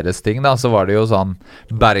deres ting da, så var det jo sånn,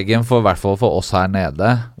 Bergen for hvert fall for oss her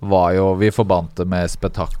nede var jo, vi forbandt det med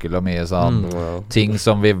spetakkel og mye sånn ting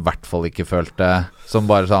som vi i hvert fall ikke følte som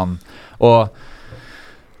bare sånn, og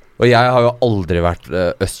jeg har jo aldri vært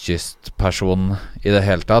østkystperson i det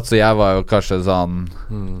hele tatt, så jeg var jo kanskje sånn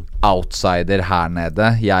outsider her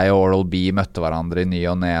nede. Jeg og Oral B møtte hverandre i ny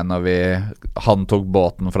og ne når han tok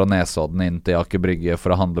båten fra Nesodden inn til Aker Brygge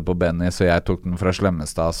for å handle på Benny, så jeg tok den fra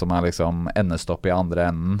Slemmestad, som er liksom endestopp i andre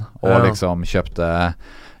enden, og liksom kjøpte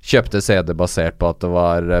CD basert på at det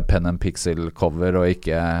var Pen and Pixel cover, og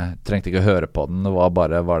trengte ikke høre på den. Det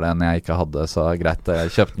var det en jeg ikke hadde, så greit,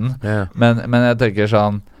 jeg kjøpte den. Men jeg tenker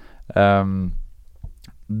sånn,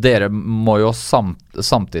 dere må jo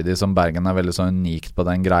samtidig som Bergen er veldig så unikt på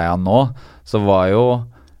den greia nå, så var jo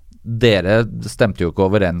dere stemte jo ikke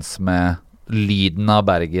overens med lyden av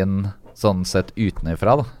Bergen sånn sett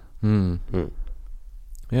utenifra da.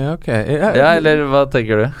 Ja, ok. Ja, eller hva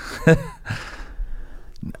tenker du?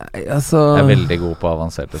 Nei, altså Jeg er veldig god på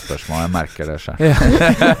avanserte spørsmål, jeg merker det selv.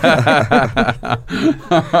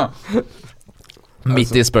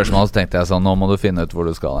 Midt i spørsmålet så tenkte jeg sånn, nå må du finne ut hvor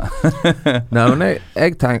du skal. Nei, men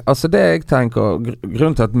jeg tenker, altså det jeg tenker,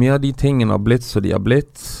 grunnen til at mye av de tingene har blitt så de har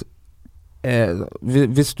blitt,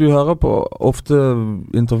 Hvis du hører på ofte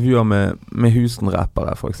intervjuer med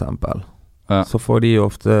Houston-rappere for eksempel, så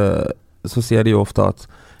sier de ofte at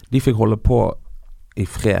de fikk holde på i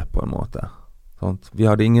fred på en måte, sant? Vi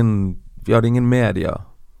hadde ingen media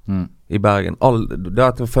i Bergen. Det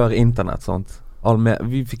var før internett, sant?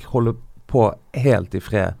 Vi fikk holde på helt i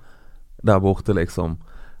fred der borte liksom.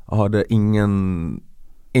 Hadde ingen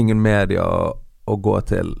media å gå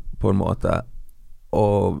til på en måte,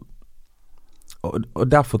 og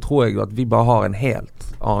derfor tror jeg at vi bare har en helt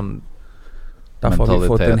annen, derfor har vi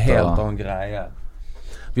fått en helt annen greie.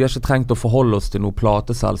 Vi har ikke trengt å forholde oss til noen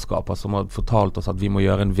plateselskaper som har fortalt oss at vi må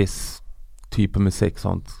gjøre en viss type musikk,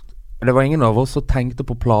 sant? Det var ingen av oss som tenkte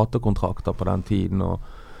på platekontrakter på den tiden, og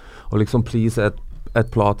liksom please et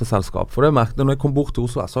plateselskap. For det merkte når jeg kom bort til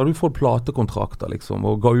Oslo, så hadde vi fått platekontrakter liksom,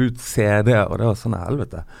 og ga ut CD-er, og det var sånn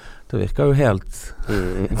helvete. Det virker jo helt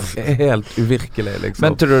uvirkelig liksom.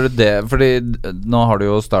 Men tror du det, fordi nå har du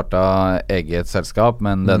jo startet eget selskap,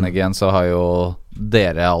 men denne igen så har jo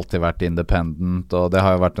dere alltid vært independent, og det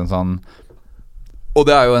har jo vært en sånn, og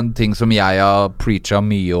det er jo en ting som jeg har preachet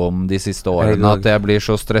mye om de siste årene, at jeg blir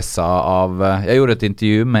så stresset av, jeg gjorde et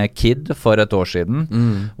intervju med Kid for et år siden,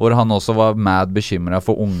 hvor han også var mad bekymret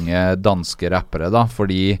for unge danske rappere da,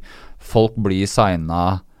 fordi folk blir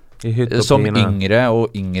signet som yngre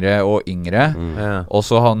og yngre og yngre, og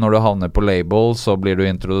så når du havner på label så blir du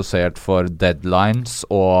introdusert for deadlines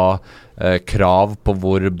og krav på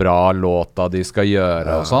hvor bra låta de skal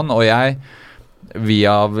gjøre og sånn, og jeg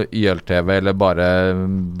via YLTV eller bare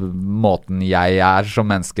måten jeg er som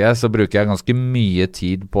menneske, så bruker jeg ganske mye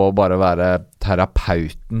tid på å bare være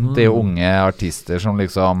terapeuten til unge artister som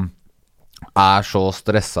liksom så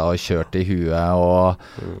stresset og kjørt i huet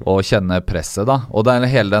og kjenner presset da, og det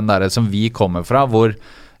hele den der som vi kommer fra, hvor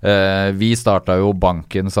vi startet jo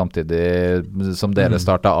banken samtidig som dere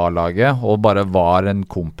startet A-laget, og bare var en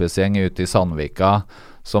kompisgjeng ute i Sandvika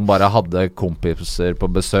som bare hadde kompiser på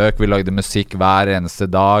besøk. Vi lagde musikk hver eneste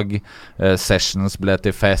dag, sessions ble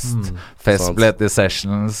til fest, fest ble til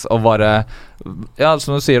sessions, og bare, ja,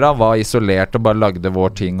 som du sier da, var isolert og bare lagde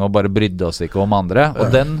vår ting og bare brydde oss ikke om andre,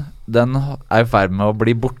 og den i ferd med å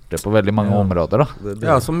bli borte på veldig mange områder da.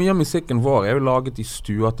 Ja, så mye av musikken vår jo laget i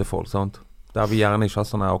stua til folk, sant? Der vi gjerne ikke har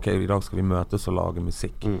sånn her, ok, i dag skal vi møtes og lage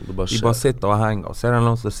musikk. Vi bare sitter og henger, og så det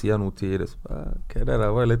noen som sier noe tidlig, ok, det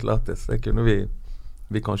der var litt lattis, det kunne vi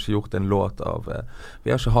kanskje gjort en låt av.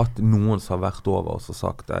 Vi har ikke hatt noen som har vært over oss og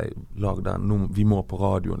sagt, lag den, vi må på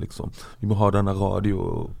radioen liksom. Vi må ha denne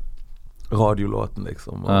radiolåten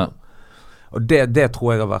liksom. Og det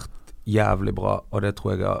tror jeg har vært jævlig bra, og det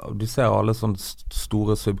tror jeg du ser alle sånne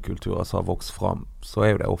store subkulturer som har vokst fram, så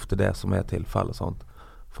jo det ofte det som tilfellet, sant?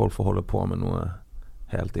 Folk får holde på med noe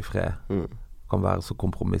helt i fred. Kan være så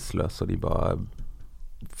kompromissløs og de bare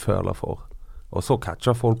føler for. Og så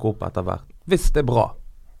catcher folk opp etter hvert, hvis det bra.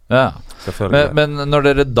 Ja, men når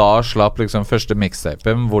dere da slapp liksom første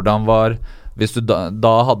mixtapen, hvordan var, hvis du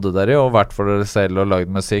da hadde dere jo vært for dere selv og lagd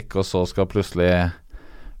musikk, og så skal plutselig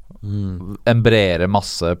en bredere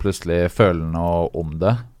masse plutselig følende om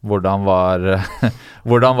det, hvordan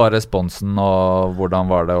var responsen, og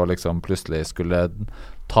hvordan var det å liksom plutselig skulle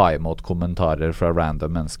ta imot kommentarer fra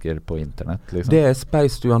random mennesker på internett liksom? Det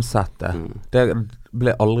speist uansett det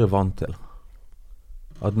ble jeg aldri vant til,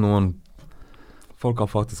 at noen folk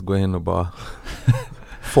kan faktisk gå inn og bare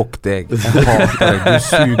fuck deg, jeg hater deg, du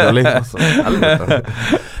suger litt altså.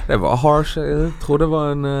 Det var harsh, jeg tror det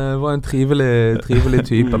var en trivelig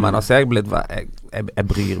type, men altså jeg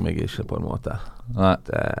bryr meg ikke på en måte. Nei.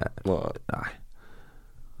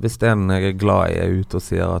 Hvis den jeg glad i ute og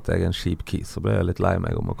sier at jeg en kjip kis, så blir jeg litt lei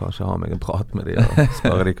meg om å kanskje ha meg en prat med de og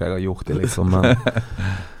spørre de hva jeg har gjort det liksom, men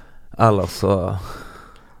ellers så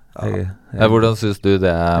hvordan synes du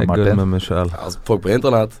det, Martin? Jeg går med meg selv. Altså, folk på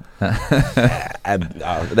internett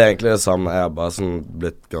det egentlig det samme. Jeg har bare sånn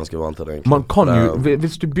blitt ganske vant til det egentlig. Man kan jo,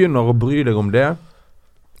 hvis du begynner å bry deg om det,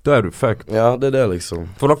 da du fucked. Ja, det det liksom.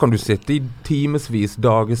 For da kan du sitte i timesvis,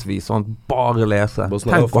 dagesvis sånn, bare lese.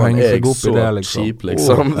 Tenk å henge seg opp i det liksom. Cheap,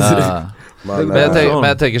 liksom. Men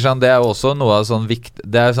jeg tenker sånn, det også noe sånn viktig.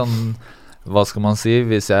 Det sånn, hva skal man si,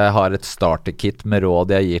 hvis jeg har et starter-kit med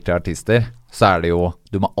råd jeg gir til artister, så det jo,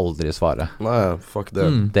 du må aldri svare. Nei, fuck det.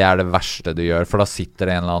 Det det verste du gjør, for da sitter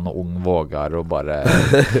det en eller annen ung vågar og bare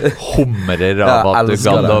humrer av at du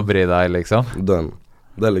gadd å bry deg, liksom.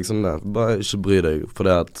 Det liksom det. Bare ikke bry deg, for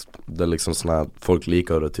det liksom sånn at folk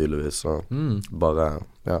liker det tydeligvis, så bare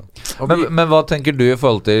Ja. Men hva tenker du i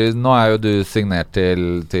forhold til, nå jo du signert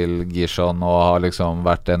til Gishon og har liksom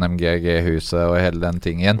vært NMG-huset og hele den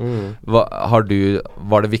tingen. Var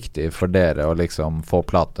det viktig for dere å liksom få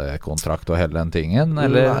platekontrakt og hele den tingen,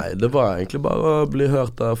 eller? Nei, det var egentlig bare å bli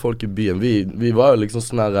hørt av folk i byen. Vi var jo liksom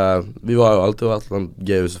sånn her, vi var jo alltid vært sånn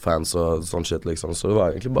G-huset-fans og sånn shit liksom, så det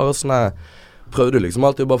var egentlig bare sånn her, prøvde liksom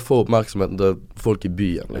alltid å bare få oppmerksomheten til folk i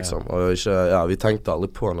byen liksom, og ikke, vi tenkte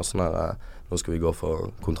aldri på noe sånn her, nå skal vi gå for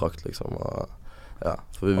kontrakt liksom, og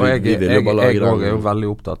for vi ville jo bare lage den. Jeg er jo veldig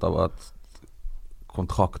opptatt av at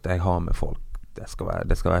kontrakt jeg har med folk, det skal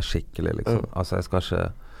være skikkelig liksom, altså jeg skal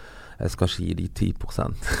ikke gi de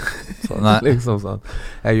 10%. Så, liksom sånn.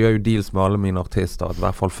 Jeg gjør jo deals med alle mine artister, at i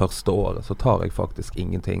hvert fall første året så tar jeg faktisk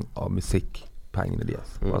ingenting av musikkpengene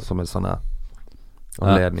deres, som en sånn her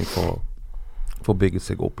anledning for å bygge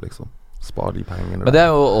seg opp liksom, spare de pengene. Men det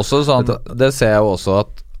jo også sånn, det ser jeg jo også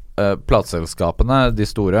at plateselskapene, de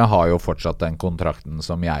store, har jo fortsatt den kontrakten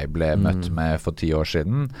som jeg ble møtt med for 10 år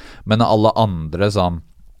siden, men alle andre sånn,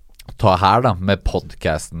 ta her da, med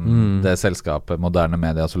podcasten, det selskapet Moderne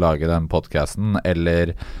Media som lager den podcasten,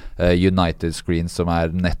 eller United Screens som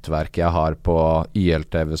nettverket jeg har på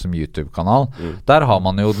YLTV som YouTube-kanal, der har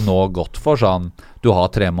man jo nå gått for sånn, du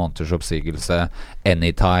har 3 måneders oppsigelse,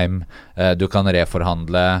 anytime, du kan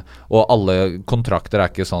reforhandle, og alle kontrakter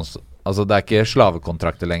ikke sånn, altså det ikke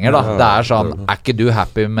slavekontrakter lenger da, det sånn, ikke du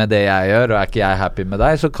happy med det jeg gjør, og ikke jeg happy med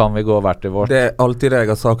deg, så kan vi gå hvert til vårt. Det alltid det jeg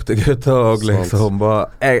har sagt til gutter og liksom,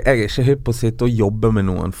 jeg ikke hypp på å sitte og jobbe med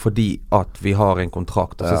noen fordi at vi har en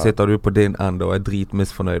kontrakt, og så sitter du på din ende og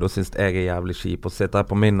dritmisfornøyd og synes jeg jævlig kjip, og sitter jeg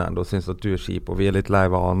på min ende og synes at du kjip, og vi litt lei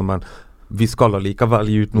hverandre, men vi skal allikevel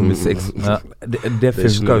gi ut noe musikk. Det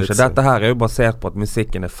funker jo ikke. Dette her jo basert på at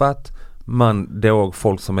musikken fett, men det også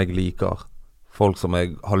folk som jeg liker, folk som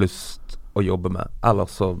jeg har lyst å jobbe med,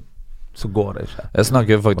 ellers så går det ikke. Jeg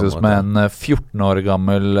snakket faktisk med en 14 år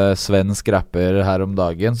gammel svensk rapper her om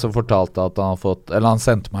dagen, som fortalte at han har fått, eller han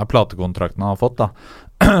sendte meg platekontrakten han har fått da,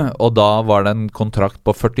 og da var det en kontrakt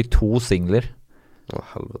på 42 singler.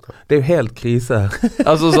 Helvete. Det jo helt krise.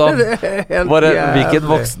 Altså sånn, bare hvilken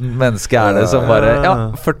voksen menneske det som bare,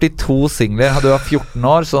 42 singler, du har 14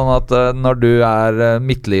 år, sånn at når du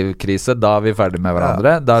midtlivkrise, da vi ferdig med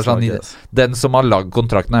hverandre, da sånn, den som har lagd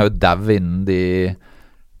kontrakten jo dev innen de,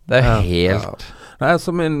 det helt Nei,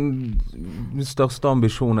 så min største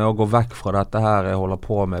ambisjon å gå vekk fra dette her jeg holder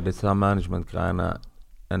på med, disse her management-greiene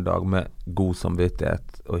en dag med god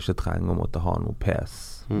samvittighet, og ikke trenge å måtte ha noe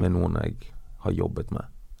pes med noen jeg har jobbet med.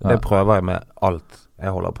 Det prøver jeg med alt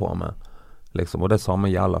jeg holder på med, liksom. Og det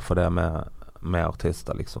samme gjelder for det med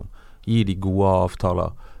artister, liksom. Gi de gode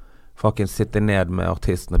avtaler. Fucking sitte ned med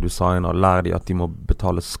artistene du signer, lær de at de må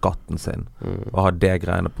betale skatten sin, og ha det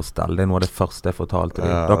greiene på stell. Det noe av det første jeg fortalte dem.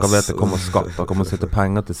 Dere vet det kommer skatt, dere må sitte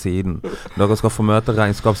penger til siden. Dere skal få møte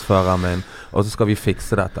regnskapsføreren min, og så skal vi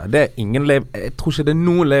fikse dette. Det ingen jeg tror ikke det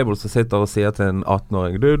noen label som sitter og sier til en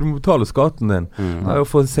 18-åring, du må betale skatten din. Det jo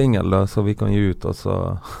for en single da, så vi kan gi ut, og så...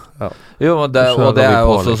 Jo, og det jo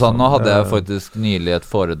også sånn, nå hadde jeg faktisk nylig et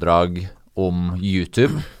foredrag om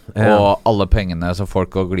YouTube og alle pengene som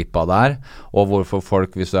folk går glipp av der, og hvorfor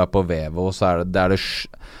folk, hvis du på Vevo, så det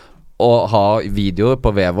å ha videoer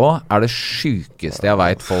på Vevo det sykeste jeg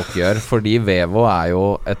vet folk gjør, fordi Vevo jo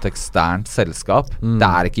et eksternt selskap,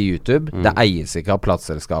 det ikke YouTube, det eies ikke av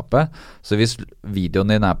plattselskapet, så hvis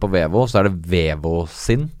videoen din på Vevo, så det Vevo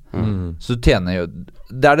sin, så du tjener jo,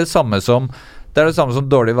 det det samme som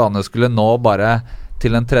dårlig vane skulle nå bare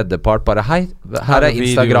til en tredjepart, bare hei, her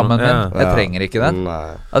Instagrammen min, jeg trenger ikke den.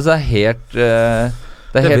 Altså helt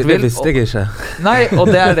det helt vilt. Det visste jeg ikke. Nei, og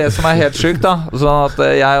det det som helt sykt da, sånn at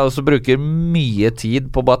jeg også bruker mye tid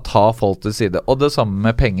på å bare ta folk til side, og det samme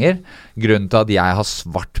med penger. Grunnen til at jeg har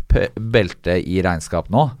svart belte i regnskap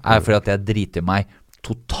nå, fordi at jeg driter meg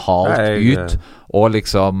totalt ut, og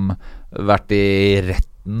liksom vært i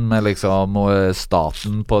retten med liksom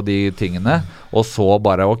staten på de tingene, og så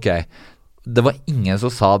bare, ok, det var ingen som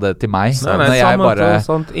sa det til meg. Nei, jeg bare,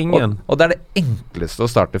 og det det enkleste å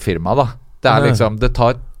starte firma da. Det liksom, det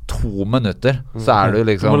tar 2 minutter, så du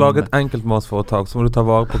liksom... Du må lage et enkeltmannsforetak, så må du ta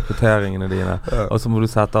vare på kvitteringene dine, og så må du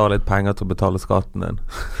sette av litt penger til å betale skatten din.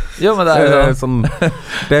 Jo, men det jo sånn.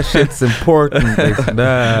 Det shit's important, liksom.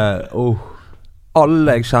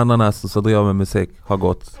 Alle jeg kjenner nesten som driver med musikk har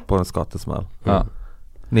gått på en skattesmell.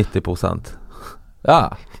 90%.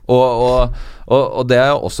 Ja, og det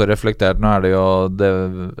jo også reflektert. Nå det jo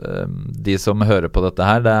de som hører på dette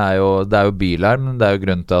her, det jo bylarm, det jo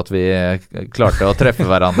grunnen til at vi klarte å treffe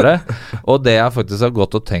hverandre. Og det jeg faktisk har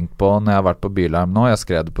gått og tenkt på når jeg har vært på bylarm nå, jeg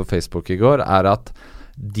skrev det på Facebook i går, at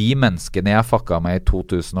de menneskene jeg fucka med i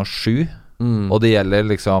 2007, Og det gjelder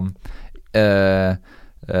liksom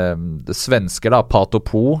det svenske da, Pato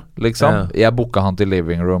Po liksom. Jeg booket han til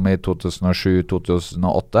Living Room i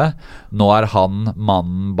 2007-2008. Nå han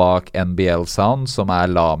mannen bak NBL Sound, som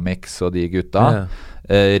Lamix og de gutta.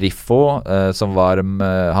 Riffo, som var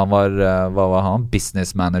han var, hva var han?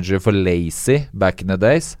 Business manager for Lazy back in the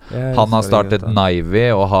days. Han har startet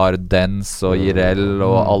Nivey og har Dens og Jirel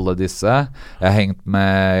og alle disse. Jeg har hengt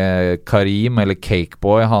med Karim, eller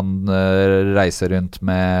Cakeboy. Han reiser rundt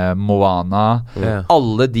med Moana.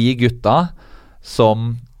 Alle de gutta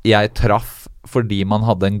som jeg traff fordi man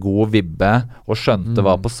hadde en god vibbe og skjønte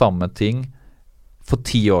var på samme ting for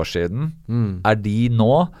 10 år siden, de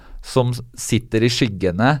nå som sitter i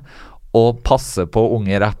skyggene og passer på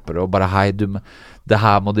unge rappere og bare hei, det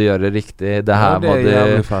her må du gjøre riktig, det her må du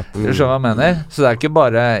skjønner hva jeg mener? Så det ikke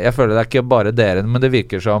bare, jeg føler det ikke bare dere, men det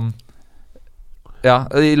virker som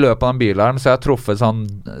i løpet av en bilarm så jeg har truffet sånn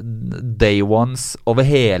day ones over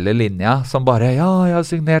hele linja som bare, jeg har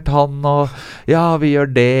signert han og vi gjør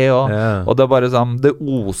det og det bare sånn, det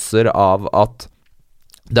oser av at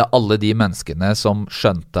det alle de menneskene som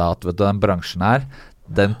skjønte at vet du, den bransjen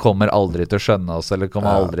den kommer aldri til å skjønne oss eller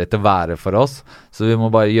kommer aldri til å være for oss, så vi må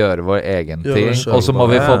bare gjøre vår egen ting, og så må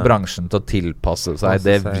vi få bransjen til å tilpasse seg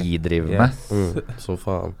det vi driver med. Så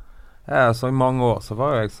faen. Så i mange år så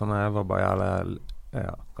var jeg sånn, jeg var bare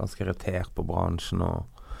ganske irritert på bransjen, og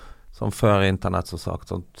sånn før internett så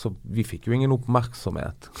sagt, så vi fikk jo ingen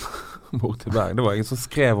oppmerksomhet bort til Bergen. Det var ingen som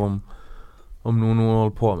skrev om noen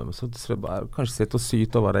holdt på med, men så bare, kanskje sitte og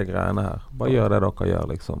syte over de greiene her. Bare gjør det dere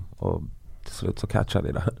gjør, liksom, og til slutt så catcher de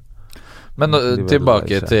det. Men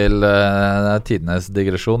tilbake til tidenes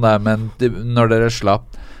digresjon der, men når dere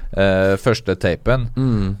slapp første tapen,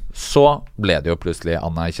 så ble det jo plutselig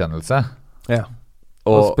anerkjennelse.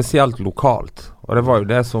 Og spesielt lokalt. Og det var jo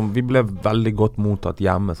det som, vi ble veldig godt mottatt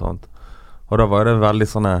hjemme, sant? Og da var det veldig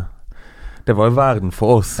sånne, det var jo verden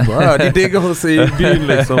for oss. De digger oss i byen,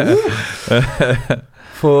 liksom.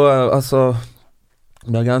 For, altså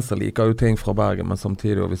bergenser liker jo ting fra Bergen, men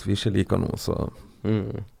samtidig, og hvis vi ikke liker noe, så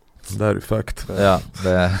da du fucked.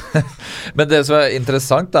 Men det som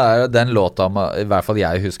interessant jo den låta, i hvert fall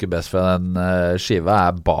jeg husker best fra den skiva,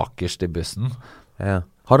 bakerst i bussen.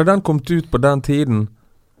 Hadde den kommet ut på den tiden,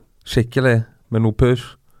 skikkelig, med noe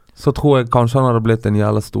push, så tror jeg kanskje han hadde blitt en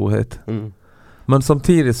jævla stor hit. Men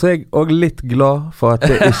samtidig så jeg også litt glad for at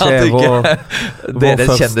det ikke vår deres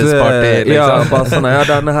kjendisparty liksom. Bare sånn,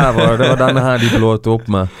 det var denne her de blåte opp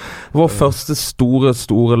med. Vår første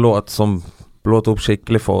store låt som blåte opp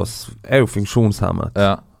skikkelig for oss jo funksjonshemmet.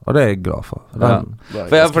 Og det jeg glad for.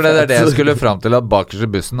 For det det jeg skulle frem til, at bakerst i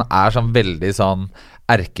bussen sånn veldig sånn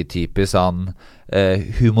erketypisk sånn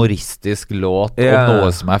humoristisk låt og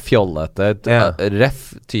noe som fjollete,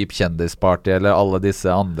 ref typ kjendisparty eller alle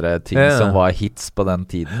disse andre ting som var hits på den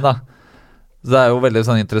tiden da. Så det jo veldig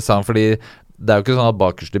sånn interessant, fordi det jo ikke sånn at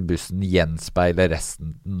bakerst i bussen gjenspeiler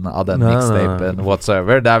resten av den mixtapen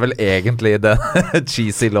whatsoever. Det vel egentlig den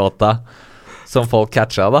cheesy låta som folk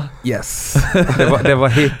catcha da. Yes, det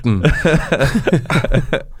var hitten.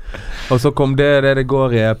 Og så kom det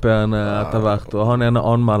går i EP-en etter hvert, og han ene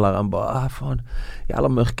anmelderen bare, faen, jævla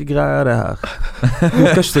mørke greier det her. Nå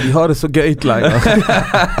skal ikke så de har det så gøyt lenger.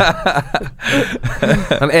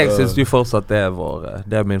 Men jeg synes jo fortsatt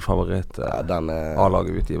det min favoritt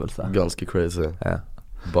A-laget-utgivelse. Ganske crazy.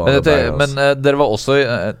 Men dere var også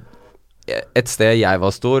et sted jeg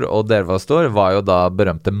var stor, og dere var stor, var jo da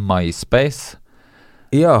berømte MySpace.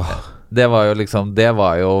 Det var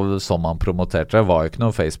jo som man promoterte. Det var jo ikke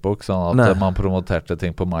noe Facebook, sånn at man promoterte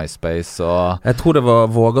ting på MySpace og jeg tror det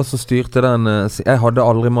var Våger som styrte den. Jeg hadde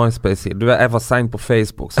aldri MySpace. Jeg var sent på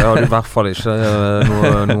Facebook, så jeg hadde i hvert fall ikke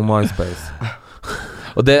noe MySpace.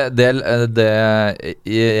 Og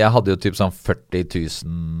jeg hadde jo typ sånn 40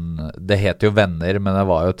 000, det heter jo venner, men det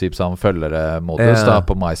var jo typ sånn følgere-modus da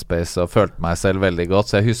på MySpace, og følte meg selv veldig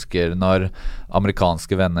godt, så jeg husker når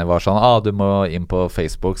amerikanske venner var sånn, du må inn på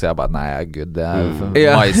Facebook, så jeg bare, nei, jeg er good,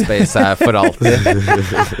 MySpace for alltid.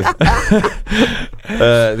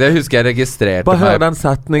 Jeg husker jeg registrerte bare hør den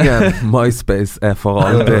setningen, MySpace for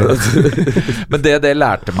alltid. Men det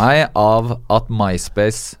lærte meg av at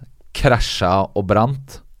MySpace krasja og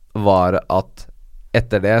brant, var at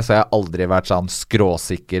etter det så har jeg aldri vært sånn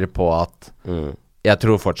skråsikker på at Jeg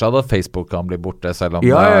tror fortsatt at Facebook kan bli borte, selv om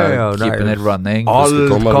keeping it running.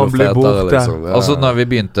 Alt kan bli borte. Liksom. Altså når vi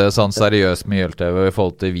begynte sånn seriøst med YLTV i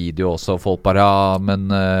forhold til video også, folk bare men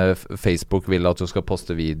Facebook vil at du skal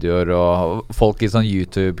poste videoer, og folk i sånn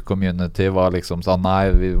YouTube-community var liksom sånn,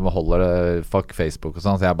 nei, vi holder det, fuck Facebook og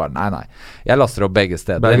sånn, så jeg bare, nei, jeg laster opp begge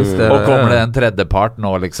steder, og kommer det en tredje part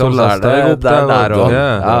nå liksom, så er det der også.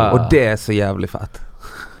 Og det er så jævlig fett.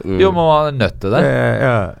 Jo, men man er nødt til det.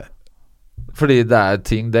 Fordi det er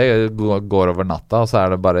ting, det går over natta, og så er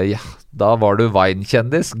det bare, da var du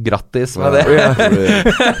Vine-kjendis, grattis med det.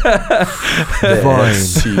 Det var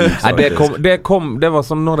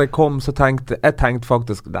sånn, når det kom, så tenkte jeg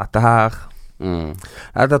faktisk, dette her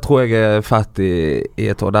dette tror jeg er fett i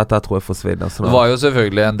et år. Dette tror jeg forsvinner. Det var jo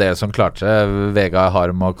selvfølgelig en del som klarte seg, Vegard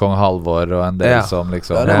Harm og Kong Halvor, og en del som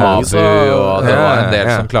liksom Abu, og det var en del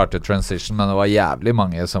som klarte transition, men det var jævlig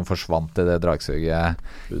mange som forsvant i det dragsuget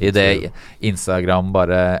i det Instagram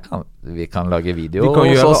bare, vi kan lage video. Vi kan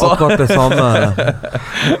gjøre akkurat det samme.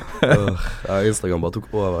 Instagram bare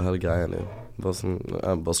tok over hele greien jo. Bare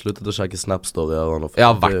sluttet å sjekke Snap-storyer.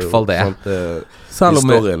 Ja, i hvert fall det.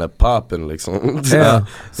 Historien er papen, liksom.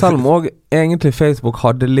 Selv om også egentlig Facebook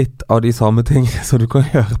hadde litt av de samme tingene som du kan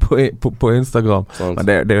gjøre på Instagram. Men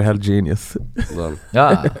det er jo helt genius.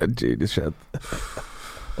 Genius shit.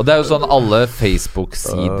 Og det er jo sånn, alle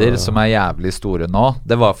Facebook-sider som er jævlig store nå,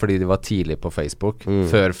 det var fordi de var tidlig på Facebook,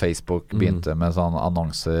 før Facebook begynte med sånne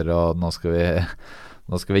annonser, og nå skal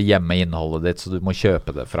vi gjemme innholdet ditt, så du må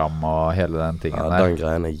kjøpe det fram og hele den tingen der. Den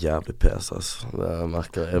greien er jævlig pes, altså. Det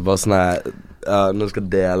merker jeg. Bare sånn her, når jeg skal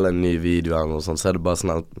dele en ny video eller noe sånt, så er det bare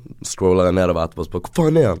sånn her, scroller jeg nedover etterpå, så bare, hva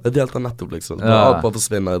faen er han? Jeg delte han nettopp, liksom. Alt bare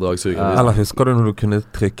forsvinner i dragsuget. Eller husker du når du kunne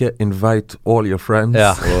trykke invite all your friends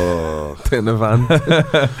til en event?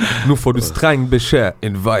 Nå får du streng beskjed,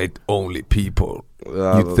 invite only people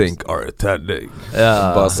you think are attending.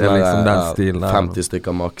 Bare sånn liksom den stilen 50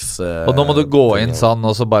 stykker maks. Og nå må du gå inn sånn,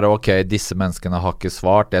 og så bare, ok, disse menneskene har ikke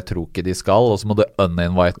svart, jeg tror ikke de skal, og så må du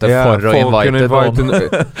uninvite for å invite noen.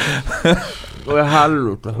 Og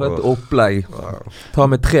helvete, et opplegg. Ta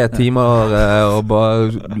med 3 timer og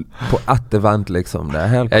bare på ett event, liksom. Det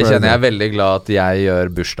er helt crazy. Jeg kjenner jeg er veldig glad at jeg gjør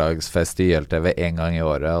bursdagsfest i YLTV en gang i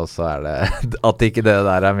året, og så er det at ikke det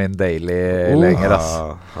der er min daily lenger, ass.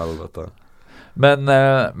 Helvete.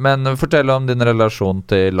 Men fortell om din relasjon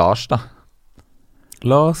til Lars, da.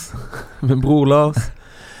 Lars, min bror Lars,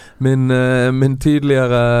 min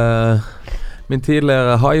tidligere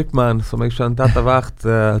hypeman, som jeg skjønte etter hvert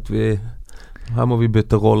at her må vi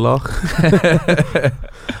bytte roller.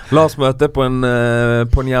 Lars møtte på en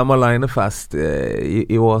hjemme alene-fest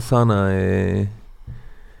i Åsane i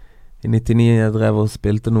 99. Jeg drev og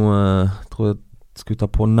spilte noe, tror jeg skulle ta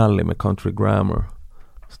på Nelly med Country Grammar.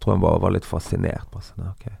 Så tror jeg bare var litt fascinert. Bare sånn,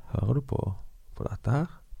 ok, hører du på dette her?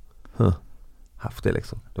 Heftig,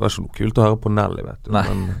 liksom. Det var ikke noe kult å høre på Nelly, vet du. Nei.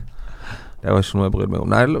 Men det var ikke noe jeg brydde meg om.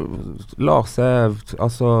 Nei, Lars er,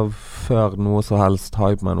 altså, før noe så helst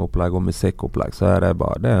hypeman-opplegg og musikkopplegg, så er det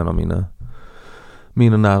en av mine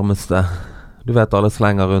nærmeste. Du vet, alle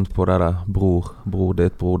slenger rundt på det der, bror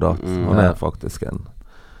ditt, bror datt. Han er faktisk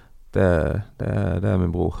det er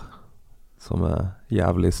min bror, som er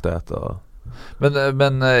jævlig støt og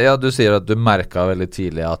Men ja, du sier at du merket veldig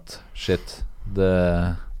tidlig at shit, det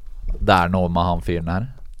er noe med han fyren her.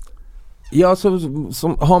 Ja, så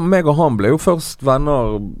meg og han ble jo først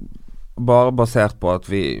venner bare basert på at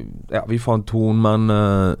vi fant ton, men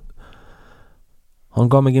han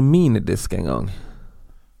ga meg en minidisk en gang.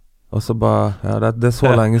 Og så bare, det er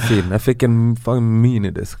så lenge siden. Jeg fikk en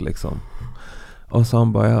minidisk, liksom. Og så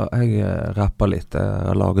han bare, jeg rapper litt, jeg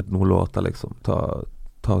har laget noen låter, liksom. Ta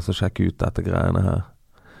og sjekke ut dette greiene her.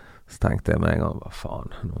 Så tenkte jeg med en gang, hva faen,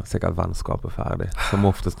 nå er sikkert vennskapet ferdig. Som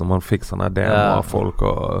oftest når man fikk sånne demoer av folk,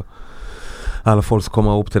 eller folk som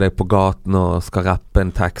kommer opp til deg på gaten og skal rappe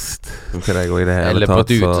en tekst til deg og i det hele eller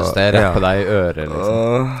tatt. Eller på et utested, rappe deg i øret,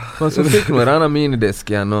 liksom. Men så fikk vi denne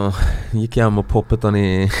minidisken og gikk hjem og poppet den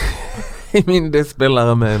i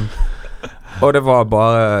minidiskspilleren min. Og det var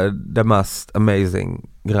bare det mest amazing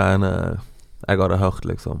greiene jeg hadde hørt,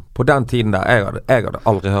 liksom. På den tiden der, jeg hadde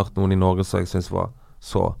aldri hørt noen i Norge som jeg synes var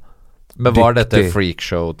så Men var dette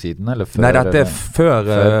freakshow-tiden, eller før? Nei, dette er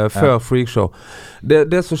før freakshow.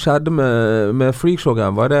 Det som skjedde med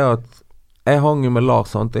freakshow-greien var det at jeg hang med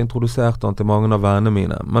Lars, sant? Jeg introduserte han til mange av vennene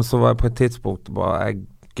mine, men så var jeg på et tidspunkt bare, jeg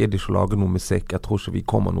gidder ikke å lage noe musikk, jeg tror ikke vi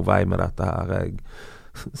kommer noen vei med dette her. Jeg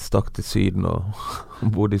stakk til Syden og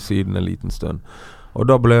bodde i Syden en liten stund. Og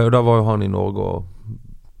da var jo han i Norge og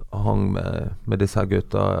hang med disse her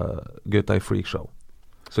gutta i freakshow.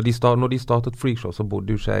 Så når de startet freakshow, så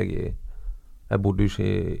bodde jo ikke jeg bodde jo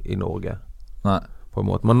ikke i Norge. Nei. På en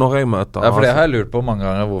måte. Men når jeg møter Ja, for det har jeg lurt på mange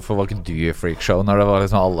ganger. Hvorfor var ikke du i freakshow når det var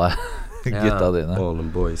liksom alle gutta dine? All the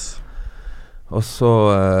boys. Og så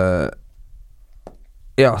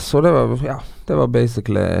ja, så det var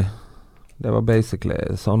basically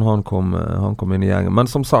sånn han kom inn i gjengen. Men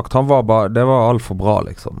som sagt, det var alt for bra,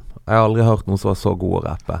 liksom. Jeg har aldri hørt noen som var så god å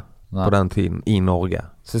rappe på den tiden i Norge.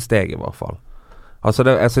 Synes jeg i hvert fall. Altså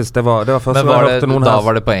jeg synes det var første gang jeg hørte noen her.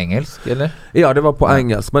 Var det på engelsk, eller? Ja, det var på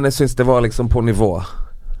engelsk, men jeg synes det var liksom på nivå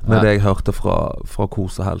med det jeg hørte fra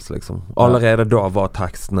Kos og Hels, liksom. Allerede da var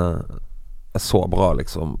tekstene så bra,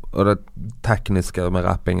 liksom. Og det tekniske med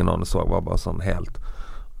rappingen han så var bare sånn helt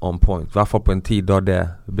on point. I hvert fall på en tid da det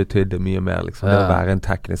betydde mye mer, liksom. Det å være en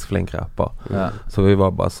teknisk flink rapper. Så vi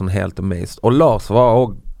var bare sånn helt amazed. Og Lars var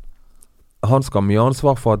også han skal ha mye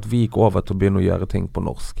ansvar for at vi gikk over til å begynne å gjøre ting på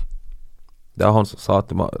norsk. Det han som sa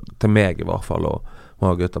til meg i hvert fall, og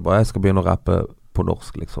mange gutter bare, jeg skal begynne å rappe på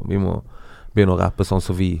norsk, liksom. Vi må begynne å rappe sånn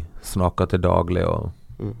som vi snakker til daglig, og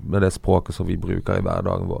med det språket som vi bruker i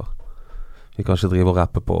hverdagen vår. Vi kan ikke drive og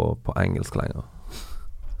rappe på engelsk lenger.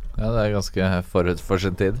 Ja, det ganske forut for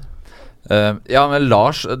sin tid. Ja, men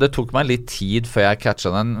Lars, det tok meg litt tid før jeg catcha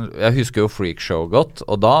den. Jeg husker jo Freakshow godt,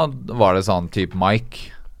 og da var det sånn type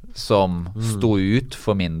Mike som sto ut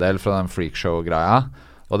for min del fra den Freakshow-greia.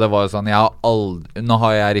 Og det var jo sånn, nå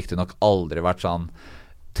har jeg riktig nok aldri vært sånn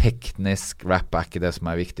teknisk rap er ikke det som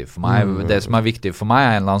er viktig for meg. Det som er viktig for meg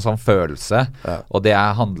er en eller annen sånn følelse, og det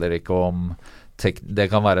handler ikke om det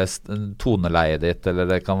kan være toneleiet ditt, eller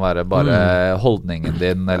det kan være bare holdningen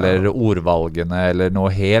din, eller ordvalgene, eller noe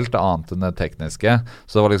helt annet enn det tekniske.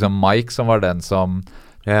 Så det var liksom Mike som var den som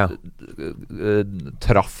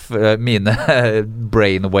traff mine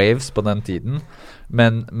brainwaves på den tiden.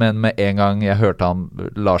 Men med en gang jeg hørte han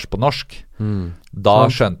Lars på norsk, da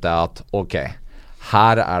skjønte jeg at ok,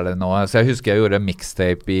 her er det noe. Så jeg husker jeg gjorde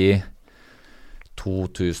mixtape i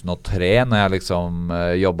 2003, når jeg liksom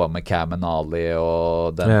jobbet med Cam and Ali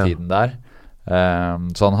og den tiden der.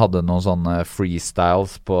 Så han hadde noen sånne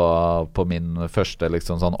freestyles på min første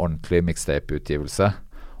liksom sånn ordentlig mixtape-utgivelse.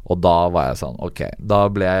 Og da var jeg sånn, ok, da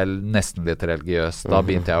ble jeg nesten litt religiøs. Da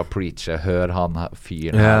begynte jeg å preache. Hør han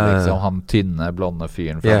fyren her, liksom. Han tynne, blonde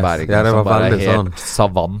fyren fra Bergen som bare er helt sånn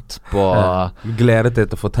savant på Gledet deg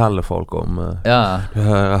til å fortelle folk om jeg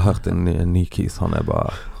har hørt en ny kis. Han er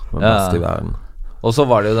bare den beste i verden. Og så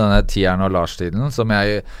var det jo denne Tieren og Lars-tiden som jeg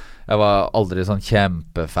var aldri sånn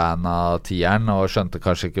kjempefan av Tieren, og skjønte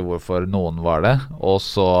kanskje ikke hvorfor noen var det. Og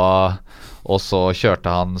så kjørte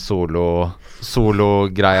han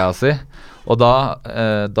solo-greia si. Og da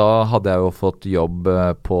hadde jeg jo fått jobb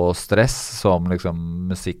på Stress som liksom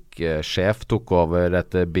musikksjef, tok over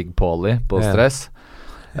etter Big Paulie på Stress.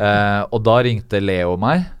 Og da ringte Leo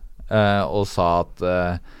meg og sa at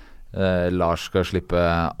Lars skal slippe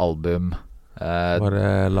album. Var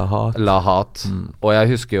det La Hat? Og jeg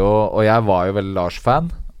husker jo, og jeg var jo veldig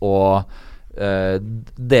Lars-fan, og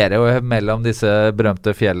dere jo mellom disse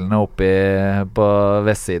berømte fjellene oppe på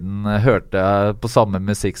vestsiden hørte på samme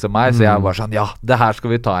musikk som meg, så jeg var sånn, ja, det her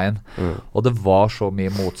skal vi ta inn. Og det var så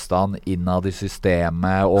mye motstand innad i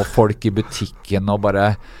systemet, og folk i butikken, og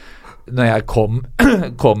bare når jeg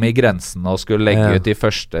kom i grensen og skulle legge ut de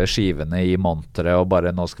første skivene i monteret, og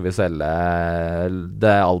bare nå skal vi selge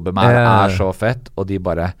det albumet her, er så fett, og de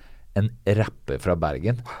bare en rapper fra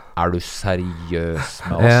Bergen, er du seriøs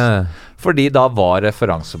med oss? Fordi da var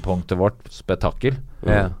referansepunktet vårt spetakkel.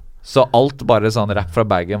 Så alt bare sånn rapp fra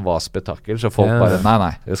Bergen var spetakkel, så folk bare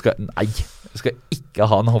nei, jeg skal ikke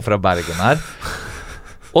ha noe fra Bergen her.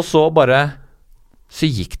 Og så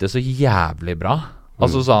gikk det så jævlig bra.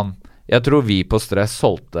 Altså sånn, jeg tror vi på Stress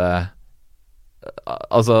solgte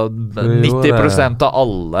 90% av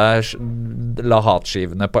alle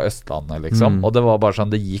La-hat-skivene på Østlandet, liksom. Og det var bare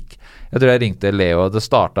sånn, det gikk. Jeg tror jeg ringte Leo, det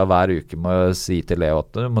startet hver uke med å si til Leo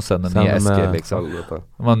at du må sende en ny eske, liksom. Det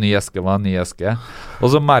var en ny eske. Og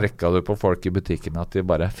så merket du på folk i butikken at de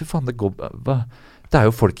bare, fy faen, det er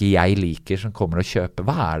jo folk jeg liker som kommer og kjøper.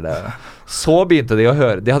 Hva er det? Så begynte de å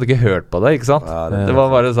høre. De hadde ikke hørt på det, ikke sant? Det var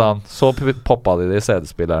bare sånn. Så poppet de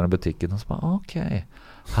CD-spillerne i butikken og så bare, ok,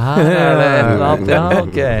 her er det et eller annet. Ja,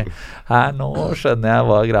 ok. Her nå skjønner jeg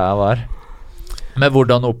hva greia var. Men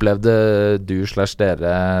hvordan opplevde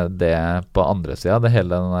du/dere det på andre siden? Det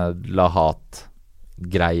hele denne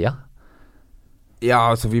La-hat-greia? Ja,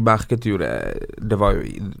 altså vi merket jo det. Det var jo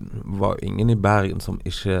ingen i Bergen som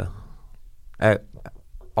ikke... Jeg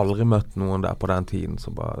aldri møtt noen der på den tiden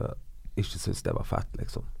som bare ikke syntes det var fett,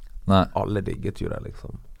 liksom. Nei. Alle digget jo det,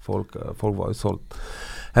 liksom. Folk var jo solgt.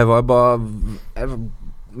 Jeg var bare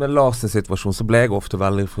med Lars' situasjon så ble jeg ofte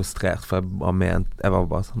veldig frustrert, for jeg var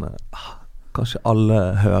bare sånn kanskje alle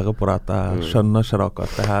hører på dette her, skjønner ikke dere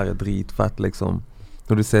at det her dritfett, liksom.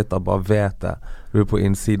 Når du sitter og bare vet det, du på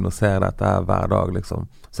innsiden og ser dette her hver dag, liksom.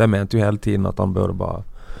 Så jeg mente jo hele tiden at han burde bare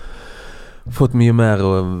fått mye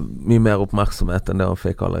mer oppmerksomhet enn det han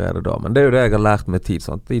fikk allerede da. Men det jo det jeg har lært med tid,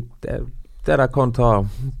 sant? Det der kan ta,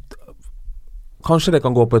 kanskje det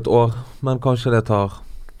kan gå på et år, men kanskje det tar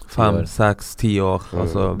 5, 6, 10 år.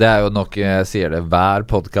 Altså. Det jo nok, jeg sier det hver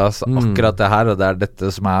podcast, akkurat det her, og det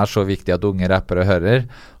dette som så viktig at unge rappere hører,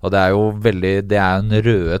 og det jo veldig, det en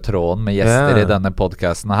røde tråden med gjester i denne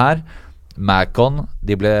podcasten her. Macon,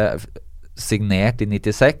 de ble signert i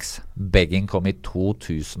 96, Begging kom i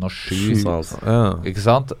 2007, ikke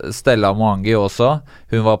sant? Stella Mwangi også,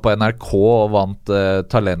 hun var på NRK og vant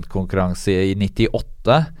talentkonkurranse i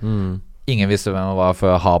 98. Ingen visste hvem det var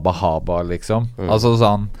før Haba, liksom. Altså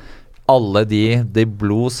sånn, alle de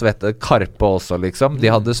blod, svette, Karpe også, liksom. De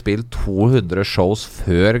hadde spilt 200 shows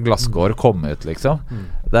før Glasskår kom ut, liksom.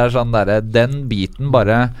 Det sånn der, den biten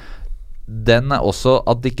bare, den også,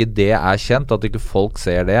 at ikke det kjent, at ikke folk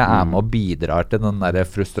ser det, med og bidrar til den der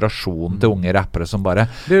frustrasjonen til unge rappere som bare,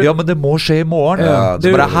 ja, men det må skje i morgen.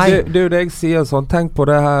 Det jo det jeg sier, sånn, tenk på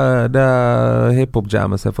det her, det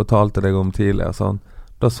hiphop-jammet som jeg fortalte deg om tidligere, sånn.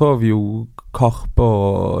 Da så vi jo Karpe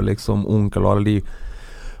og liksom Onkel og alle de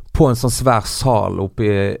på en sånn svær sal oppe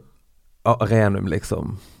i Arenum,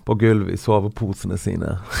 liksom. På gulvet i soveposene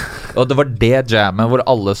sine. Og det var det jammet hvor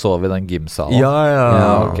alle sov i den gymsalen?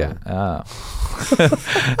 Ja, ok.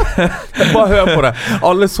 Bare hør på det.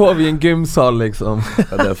 Alle sov i en gymsal, liksom.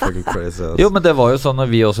 Det fucking crazy, altså. Jo, men det var jo sånn når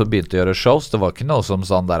vi også begynte å gjøre shows, det var ikke noe som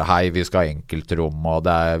sånn der, hei, vi skal ha enkeltrom, og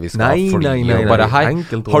vi skal ha fly, og bare, hei,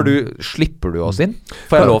 slipper du oss inn?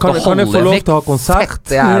 Får jeg lov til å holde lov til å ha konsert?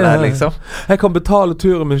 Fett, det liksom. Jeg kan betale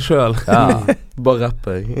turen min selv. Bare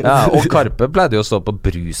rappe. Og Karpe pleide jo å stå på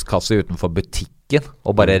bruskasse utenfor butikken,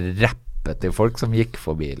 og bare rappe til folk som gikk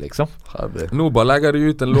forbi, liksom. Nå bare legger du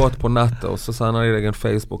ut en låt på nettet, og så sender de deg en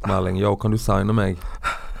Facebook-melding. Yo, kan du signe meg?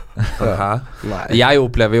 Hæ? Jeg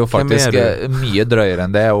opplever jo faktisk mye drøyere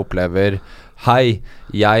enn det. Jeg opplever, hei,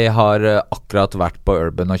 jeg har akkurat vært på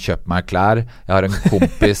Urban og kjøpt meg klær. Jeg har en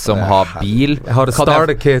kompis som har bil. Jeg har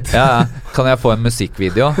starter-kit. Kan jeg få en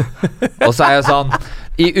musikkvideo? Og så jeg sånn,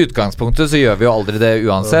 i utgangspunktet så gjør vi jo aldri det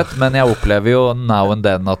uansett, men jeg opplever jo now and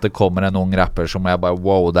then at det kommer en ung rapper som jeg bare,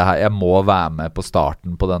 wow, det her, jeg må være med på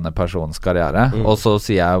starten på denne personens karriere. Og så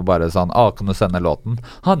sier jeg jo bare sånn, kan du sende låten?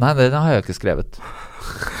 Nei, den har jeg ikke skrevet.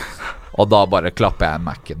 Og da bare klapper jeg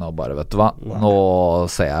Mac'en og bare, vet du hva, nå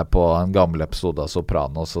ser jeg på en gammel episode av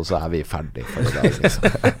Sopranos, og så vi ferdig for i dag, liksom.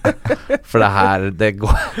 For det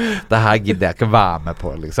her gidder jeg ikke være med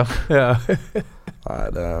på, liksom. Nei,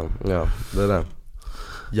 det det.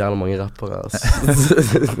 Gjerne mange rappere,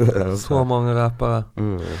 altså. Så mange rappere.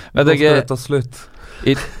 Men det ta slutt.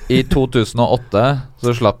 I 2008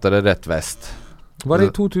 så slapp dere Rett Vest. Var det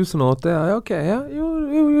i 2008? Ja, ok. Ja.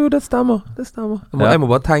 Jo, det stemmer. Jeg må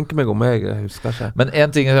bare tenke meg om, jeg husker ikke. Men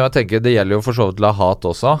en ting som jeg tenker, det gjelder jo for så vidt Lahat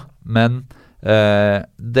også, men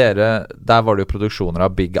dere, der var det jo produksjoner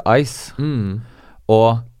av Big Ice,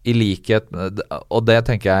 og i likhet, og det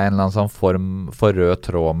tenker jeg en eller annen sånn form for rød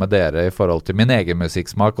tråd med dere i forhold til min egen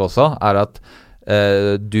musikksmak også, at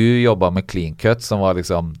du jobbet med Clean Cut, som var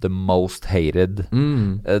liksom the most hated.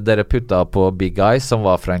 Dere putta på Big Ice, som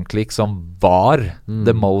var fra en klikk som var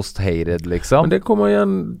the most hated, liksom. Men det kommer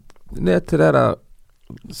igjen ned til det der,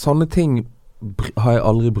 sånne ting har jeg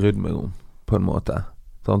aldri brydd meg om, på en måte.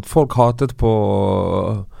 Sånn, folk hatet på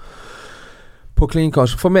Clean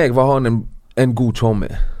Cut. For meg var han en god chommy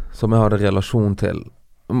som jeg hadde relasjon til.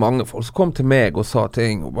 Mange folk som kom til meg og sa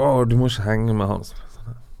ting, du må ikke henge med han.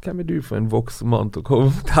 Hvem du for en voksen mann til å komme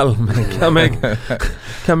og fortelle meg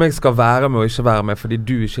hvem jeg skal være med og ikke være med, fordi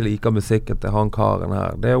du ikke liker musikken til han karen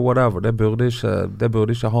her. Det whatever, det burde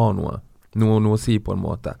ikke ha noe å si på en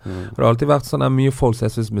måte. Det har alltid vært sånn, mye folk som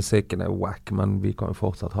jeg synes musikken wack, men vi kan jo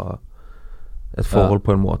fortsatt ha et forhold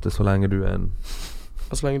på en måte, så lenge du en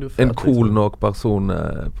cool nok person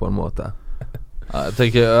på en måte. Jeg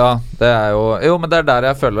tenker, det jo, men det der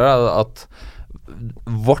jeg føler at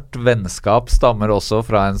vårt vennskap stammer også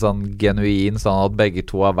fra en sånn genuin, sånn at begge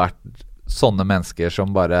to har vært sånne mennesker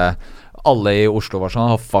som bare, alle i Oslo var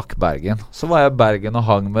sånn, fuck Bergen. Så var jeg i Bergen og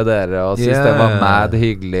hang med dere og synes det var mad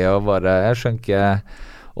hyggelig og bare, jeg skjønner ikke,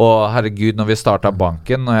 og herregud, når vi startet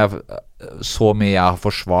banken, når jeg så mye jeg har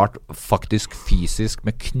forsvart, faktisk fysisk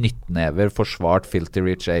med knyttnever, forsvart Filthy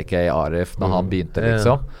Rich a.k.a. Arif når han begynte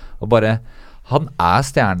liksom, og bare, han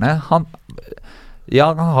stjerne, han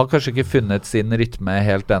har kanskje ikke funnet sin rytme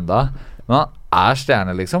helt enda, men han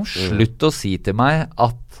stjerne liksom. Slutt å si til meg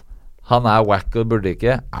at han wack og burde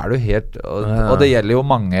ikke. Du helt og det gjelder jo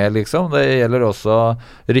mange, liksom. Det gjelder også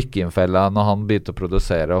Rykkeinfella når han begynte å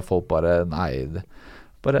produsere, og folk bare nei,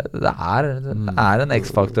 det er en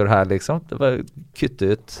X-faktor her, liksom. Det bare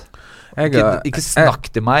kutte ut. Ikke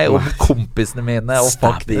snakk til meg om kompisene mine og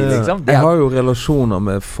fuck de, liksom. Jeg har jo relasjoner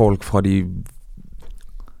med folk fra de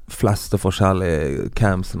fleste forskjellige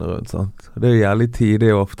campsene rundt, sant? Det jævlig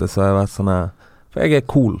tidlig ofte, så jeg vet sånn her, for jeg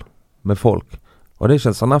cool med folk, og det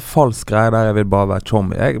ikke en sånn her falsk greie der jeg vil bare være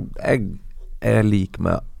chommy. Jeg lik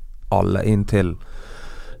med alle inntil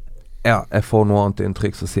jeg får noe annet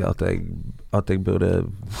inntrykk som sier at jeg burde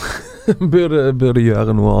burde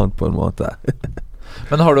gjøre noe annet på en måte.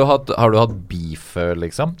 Men har du hatt beef,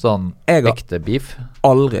 liksom? Sånn ekte beef?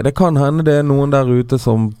 Aldri. Det kan hende det noen der ute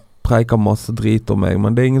som preiker masse drit om meg,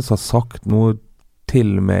 men det ingen som har sagt noe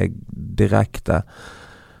til meg direkte.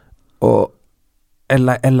 Og jeg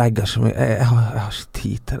legger ikke mye. Jeg har ikke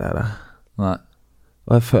tid til det der. Nei.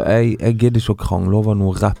 Og jeg gidder ikke å krangle over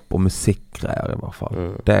noe rapp og musikkgreier, i hvert fall.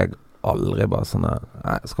 Det er aldri bare sånn der.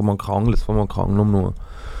 Skal man krangle, så får man krangle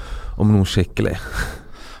om noe skikkelig.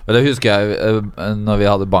 Og det husker jeg når vi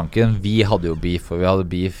hadde banken. Vi hadde jo beef, og vi hadde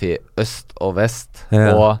beef i øst og vest.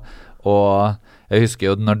 Og jeg husker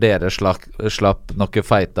jo når dere slapp noe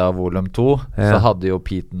feita av volum 2, så hadde jo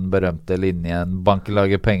Peten berømte linjen «Banken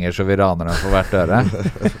lager penger, så vi raner dem for hvert øre».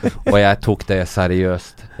 Og jeg tok det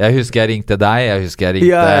seriøst. Jeg husker jeg ringte deg, jeg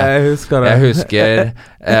husker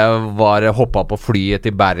jeg hoppet på flyet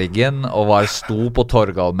til Bergen, og sto på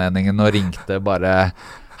Torgallmenningen og ringte bare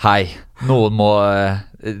 «Hei, noen må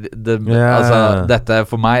altså, dette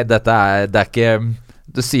for meg, det er ikke,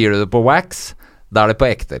 du sier det på wax, da er det på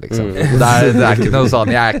ekte, liksom. Det er ikke noe sånn,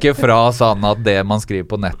 jeg ikke fra sånn at det man skriver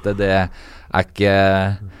på nettet, det er ikke,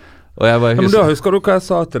 og jeg bare men da husker du hva jeg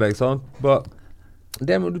sa til deg, sant?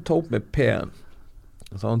 Det må du ta opp med P-en,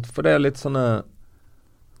 sant? For det litt sånn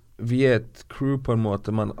vi et crew på en måte,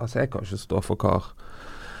 men altså jeg kan ikke stå for hva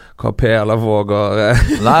P eller våger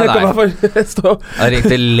Nei jeg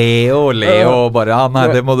ringte Leo bare, nei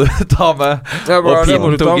det må du ta med og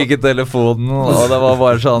Peten tok ikke telefonen og det var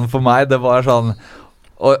bare sånn, for meg det var sånn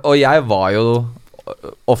og jeg var jo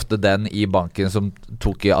ofte den i banken som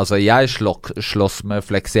tok altså jeg slåss med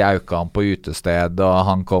Flex i Aukan på utested, og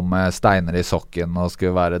han kom med steiner i sokken og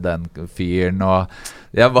skulle være den fyren, og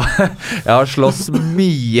jeg har slåss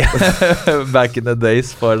mye back in the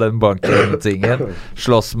days for den banken-tingen.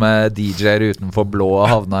 Slåss med DJ-er utenfor blå og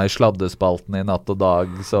havna i sladdespalten i natt og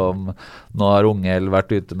dag, som nå har Ungel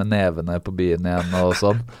vært ute med nevene på byen igjen og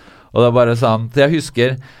sånn. Og det er bare sånn, jeg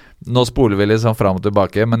husker, nå spoler vi litt sånn frem og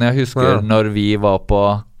tilbake, men jeg husker når vi var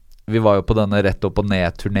jo på denne rett opp og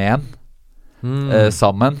ned-turneen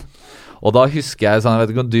sammen. Og da husker jeg sånn, jeg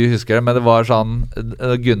vet ikke om du husker det, men det var sånn,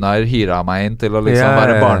 Gunnar hyret meg inn til å liksom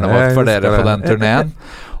være barnevakt for dere på den turneen.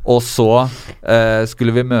 Og så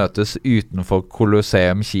skulle vi møtes utenfor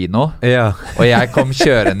Colosseum kino, og jeg kom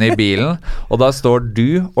kjørende i bilen, og da står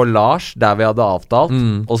du og Lars der vi hadde avtalt,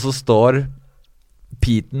 og så står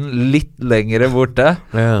Peten litt lengre borte,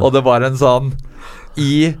 og det var en sånn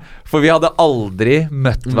for vi hadde aldri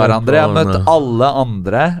møtt hverandre. Jeg møtt alle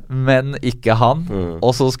andre, men ikke han.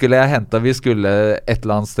 Og så skulle jeg hente, vi skulle et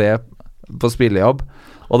eller annet sted på spillejobb,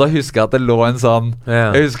 og da husker jeg at det lå en sånn,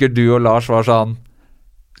 jeg husker du og Lars var sånn,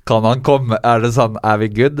 kan han komme, det sånn, vi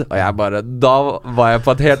good? Og jeg bare, da var jeg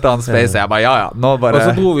på et helt annet space, jeg bare, ja, nå bare og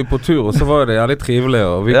så dro vi på tur, og så var det jævlig trivelig,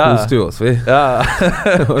 og vi koste oss, vi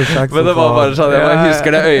men det var bare sånn, jeg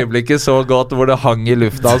husker det øyeblikket så godt, hvor det hang i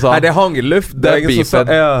lufta sånn. Nei, det hang i luft, den beefen,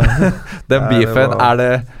 den beefen, er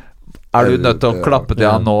du nødt til å klappe til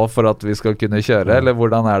han nå for at vi skal kunne kjøre, eller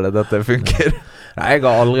hvordan det dette funker? Nei, jeg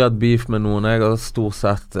har aldri hatt beef med noen, jeg har stort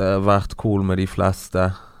sett vært cool med de fleste.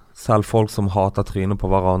 Selv folk som hater trynet på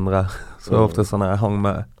hverandre. Så ofte sånn jeg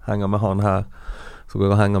henger med han her, så går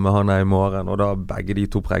jeg og henger med han her i morgen, og da begge de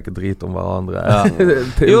to preker drit om hverandre.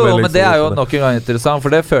 Jo, men det er jo nok en gang interessant,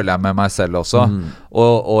 for det føler jeg med meg selv også.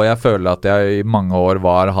 Og jeg føler at jeg i mange år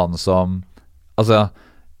var han som, altså,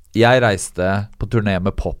 jeg reiste på turné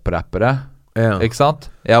med poprappere, ikke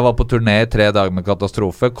sant? Jeg var på turné i 3 dager med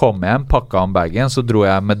Katastrofe, kom hjem, pakket om bagen, så dro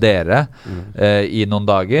jeg med dere i noen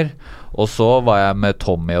dager, og så var jeg med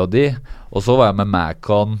Tommy og de, og så var jeg med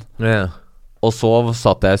Macon, og så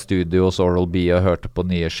satt jeg i studio hos Oral B og hørte på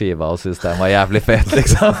nye skiva og synes den var jævlig fet,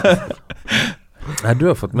 liksom. Nei, du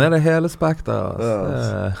har fått med deg hele spekteret,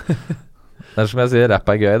 altså. Det som jeg sier,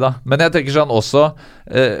 rap gøy da. Men jeg tenker sånn også,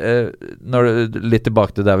 litt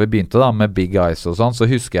tilbake til der vi begynte da, med Big Eyes og sånn, så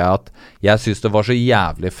husker jeg at jeg synes det var så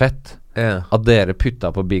jævlig fett at dere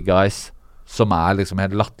putta på Big Eyes som liksom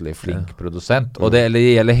helt latterlig flink produsent. Og det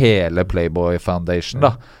gjelder hele Playboy Foundation,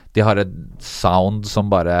 da. De har et sound som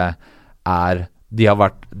bare de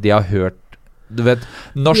har hørt. Du vet,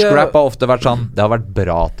 norsk rap har ofte vært sånn, det har vært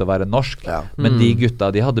bra til å være norsk, men de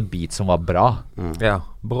gutta, de hadde beat som var bra. Ja,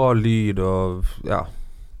 bra lyd og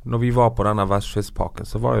når vi var på denne Vestkystpakken,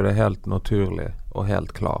 så var jo det helt naturlig og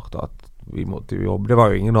helt klart at vi måtte jobbe. Det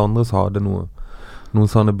var jo ingen andre som hadde noen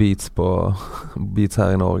sånne beats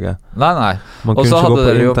her i Norge. Nei. Man kunne ikke gå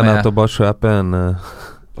på internett og bare kjøpe en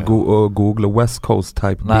og google West Coast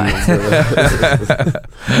type beats.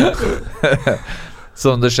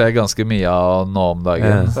 Som det skjer ganske mye av nå om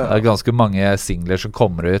dagen. Det er ganske mange singler som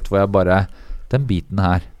kommer ut hvor jeg bare, den beaten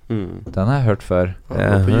her, den har jeg hørt før.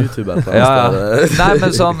 På YouTube Nei,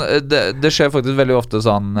 men sånn det skjer faktisk veldig ofte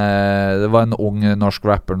sånn. Det var en ung norsk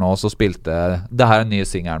rapper nå som spilte, det her er nye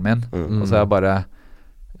singeren min, og så er jeg bare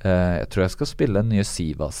jeg tror jeg skal spille den nye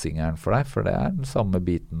Sivas-singeren for deg, for det er den samme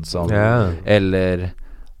beaten som eller,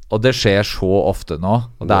 og det skjer så ofte nå,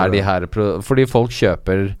 og det er de her fordi folk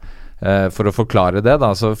kjøper for å forklare det da,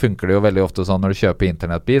 så funker det jo veldig ofte sånn når du kjøper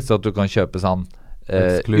internettbeats, at du kan kjøpe sånn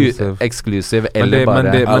eksklusiv eller bare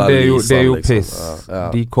men det er jo piss.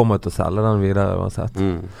 De kommer til å selge den videre uansett.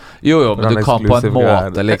 Jo, men du kan på en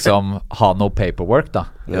måte liksom ha noe paperwork da.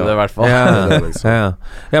 Det er i hvert fall.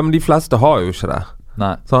 Ja, men de fleste har jo ikke det.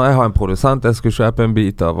 Nei. Så jeg har en produsent jeg skulle kjøpe en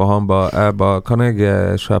bit av, og han bare kan jeg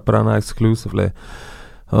kjøpe denne exclusively?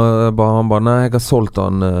 Og han bare, nei, jeg har solgt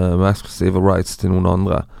den med eksklusive rights til noen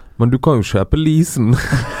andre. Men du kan jo kjøpe leasen.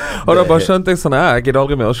 Og da bare skjønte jeg sånn, jeg gidder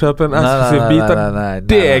aldri mer å kjøpe en eksklusiv bit av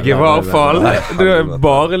deg i hvert fall. Du er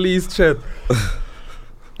bare leased shit.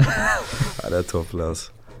 Nei, det er topplig, altså.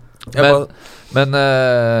 Men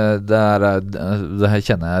det her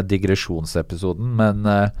kjenner jeg digresjonsepisoden, men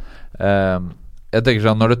jeg tenker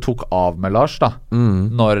sånn, når det tok av med Lars da,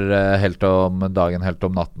 når Helt om dagen, Helt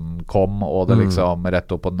om natten kom, og det liksom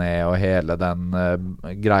rett opp og ned, og hele den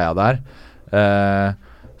greia der,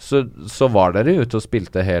 så var dere ute og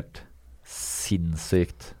spilte helt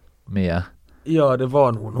sinnssykt mye. Ja, det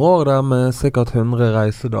var noen år der med sikkert 100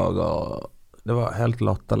 reisedager. Det var helt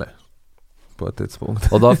latterlig på et tidspunkt.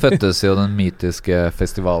 Og da fødtes jo den mytiske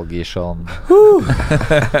festivalgishaen.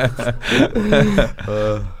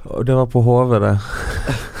 Og det var på HV det.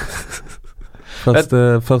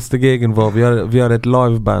 Første gigen vår, vi hadde et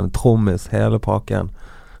liveband, trommis, hele pakken.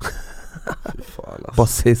 Fy faen, altså.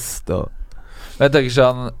 Bassist og jeg tenker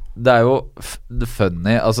sånn, det er jo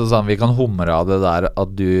funny, altså sånn, vi kan humre av det der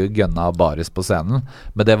at du gønna baris på scenen,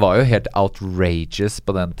 men det var jo helt outrageous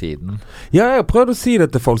på den tiden. Ja, jeg prøvde å si det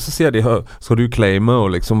til folk, så sier de, skal du claime og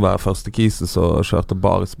liksom være første kisen som kjørte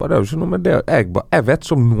baris? Det er jo ikke noe med det, jeg vet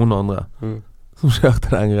ikke om noen andre som kjørte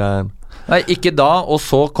den greien. Nei, ikke da, og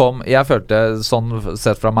så kom, jeg følte sånn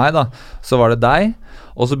sett fra meg da, så var det deg,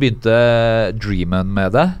 og så begynte Dreamen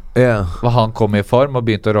med det, hvor han kom i form og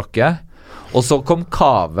begynte å rocke. Og så kom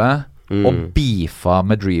Kave og beefa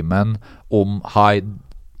med Dreamen om hei,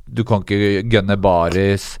 du kan ikke gønne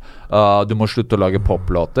baris, du må slutte å lage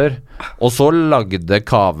poplåter. Og så lagde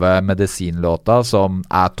Kave medisinlåta, som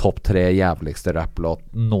er topp 3 jævligste rapplåt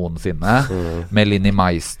noensinne, med Linni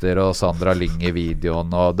Meister og Sandra Lyng i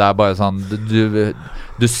videoen, og det er bare sånn,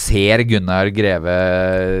 du ser Gunnar Greve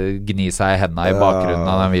gni seg i hendene i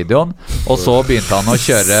bakgrunnen av den videoen, og så begynte han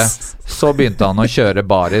å kjøre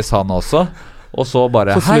baris, han også. Og så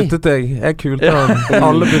bare, så sluttet jeg kulte han.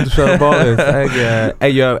 Alle begynte å kjøre baris.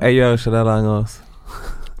 Jeg gjør ikke det lenger.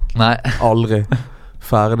 Nei. Aldri.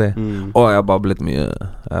 Ferdig. Og jeg har bare blitt mye.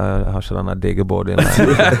 Jeg har ikke denne digge bodyen.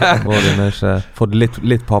 Bodyen er ikke fått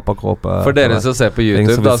litt pappakropp. For dere som ser på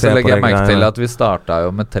YouTube da, så legger jeg merke til at vi startet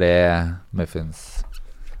jo med 3 muffins.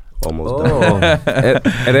 Er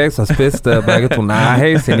det jeg som har spist begge to?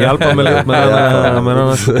 Nei, sin hjelper meg litt med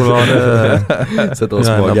denne sjokolade. Setter oss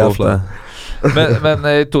på gafla. Men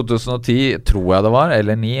i 2010, tror jeg det var,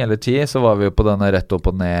 eller 9 eller 10, så var vi jo på denne rett opp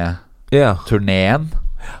og ned-turneen,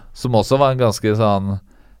 som også var en ganske sånn,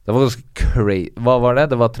 det var ganske crazy. Hva var det?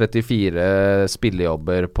 Det var 34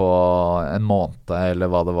 spillejobber på en måned,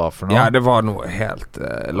 eller hva det var for noe. Ja, det var noe helt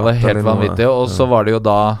det var helt vanvittig, og så var det jo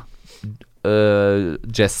da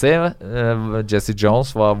Jesse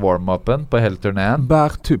Jones var warm-upen på hele turneen.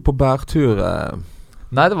 På bærtur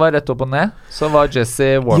Nei, det var rett opp og ned. Så var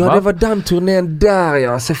Jesse warm-up. Ja, det var den turneen der,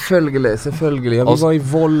 ja. Selvfølgelig. Ja, vi var i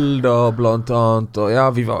Volda blant annet, og ja,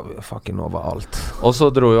 vi var fucking overalt. Og så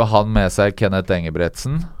dro jo han med seg Kenneth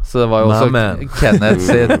Engebretsen. Så det var jo også Kenneth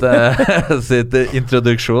sitt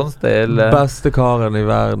introduksjon til beste karen i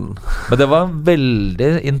verden. Men det var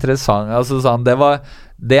veldig interessant. Altså sånn, det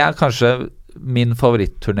er kanskje min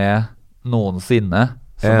favoritturné noensinne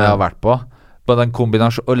som jeg har vært på. på den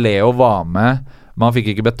kombinasjonen. Og Leo var med, men han fikk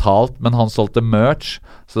ikke betalt, men han solgte merch.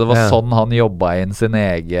 Så det var sånn han jobbet inn sin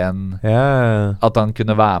egen at han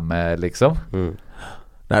kunne være med, liksom.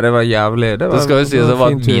 Nei, det var jævlig. Det skal jo sies det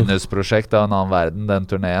var et minusprosjekt av en annen verden, den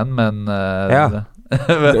turneen, men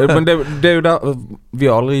men det er jo der vi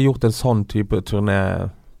har aldri gjort en sånn type turné.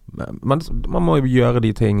 Men man må jo gjøre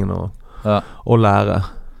de tingene og lære.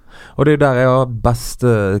 Og det er jo der jeg har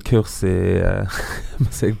beste kurs i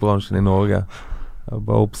musikkbransjen i Norge. Jeg har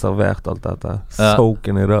bare observert alt dette.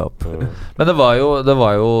 Soaking it up. Men det var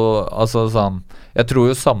jo altså sånn, jeg tror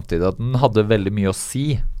jo samtidig at den hadde veldig mye å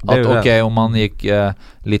si. At ok, om man gikk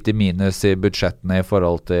litt i minus i budsjettene i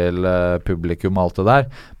forhold til publikum og alt det der,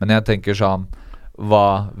 men jeg tenker sånn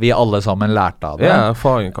hva vi alle sammen lærte av det. Ja,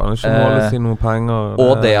 erfaring kan ikke måles i noen penger.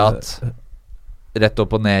 Og det at rett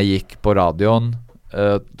opp og ned gikk på radioen,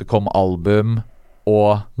 det kom album,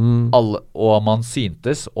 og man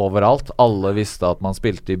syntes overalt. Alle visste at man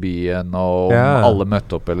spilte i byen, og om alle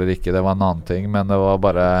møtte opp eller ikke, det var en annen ting, men det var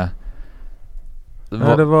bare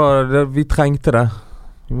vi trengte det.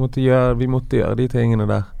 Vi måtte gjøre de tingene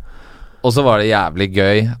der. Og så var det jævlig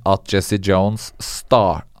gøy at Jesse Jones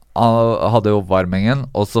hadde oppvarmingen,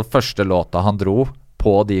 og så første låta han dro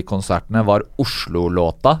på de konsertene var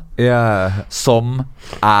Oslo-låta, som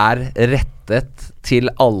rettet til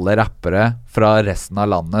alle rappere fra resten av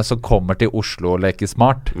landet som kommer til Oslo og leker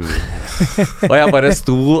smart. Og jeg bare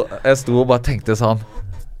sto og bare tenkte sånn,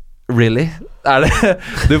 really? Er det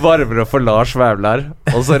du varmer opp for Lars Vaular,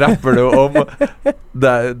 og så rapper du om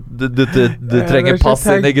du trenger pass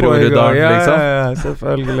inn i Groruddalen, liksom? Ja,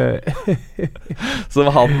 selvfølgelig. Så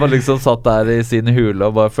han var liksom satt der i sin hule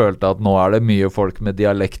og bare følte at nå er det mye folk med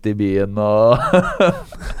dialekt i byen, og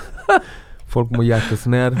folk må jekkes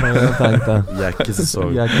ned, har jeg tenkt.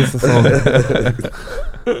 Jekkesesong.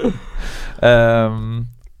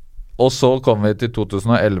 Og så kom vi til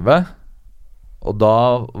 2011, og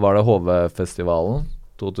da var det HV-festivalen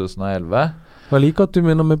 2011. Jeg liker at du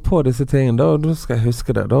minner meg på disse tingene. Da skal jeg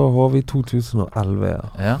huske det. Da HV i 2011,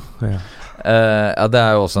 ja, det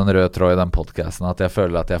er jo også en rød tråd i den podcasten, at jeg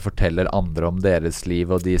føler at jeg forteller andre om deres liv,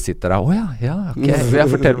 og de sitter der, ok, jeg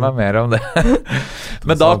forteller meg mer om det.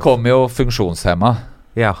 Men da kom jo funksjonshemma.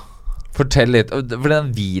 Ja. Fortell litt, for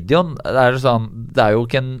den videoen, det er jo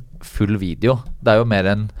ikke en full video, det er jo mer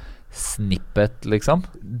en snippet, liksom.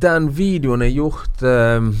 Den videoen er gjort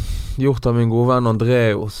av min gode venn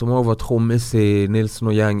Andreo, som også var trommis i Nilsen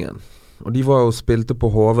og gjengen. Og de var jo spilte på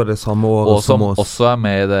HV det samme året og som oss. Også er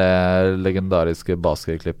med i det legendariske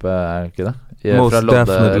basketklippet, er det ikke det? Fra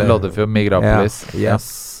Loddefjord, Migrapolis.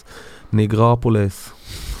 Yes. Nigrapolis.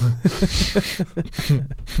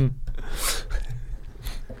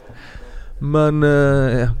 Men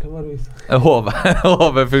hva var det vi sa?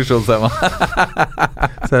 HV funksjonshemma.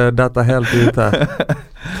 Så dette er helt ute.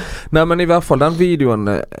 Nei, men i hvert fall den videoen,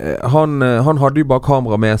 han hadde jo bare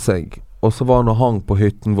kamera med seg, og så var han og hang på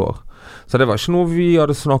hytten vår. Så det var ikke noe vi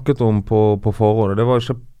hadde snakket om på forhånd. Det var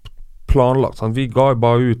ikke planlagt, sånn. Vi ga jo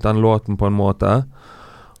bare ut den låten på en måte.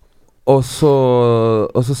 Og så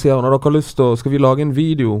sier han, har dere lyst til skal vi lage en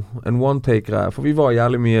video, en one-take-greie? For vi var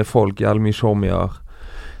jævlig mye folk, jævlig mye showmier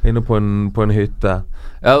inne på en hytte.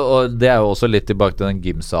 Ja, og det er jo også litt tilbake til den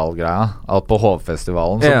gymsal-greia. At på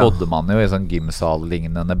Hovfestivalen så bodde man jo i sånn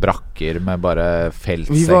gymsal-lignende brakker med bare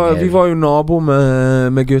feltsenger. Vi var jo nabo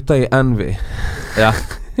med gutta i Envy. Ja.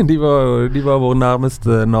 De var vår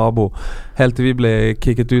nærmeste nabo, helt til vi ble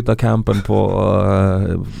kicket ut av campen på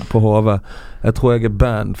HV. Jeg tror jeg er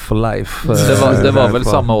banned for life. Det var vel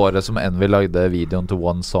samme året som Envy lagde videoen til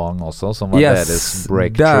One Song også, som var deres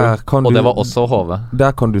breakthrough. Og det var også HV.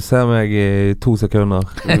 Der kan du se meg i 2 sekunder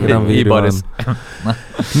i den videoen.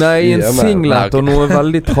 Nei, i en singlet og noen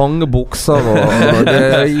veldig trange bukser, og det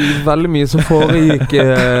er veldig mye som foregikk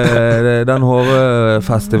den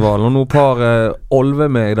HV-festivalen. Og noen par olve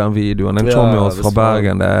med i den videoen. En Tommy oss fra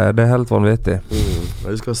Bergen. Det er helt vanvittig.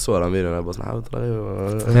 Jeg husker jeg så den videoen. Jeg bare sånn, det er jo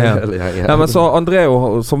hele gjengen. Ja, men så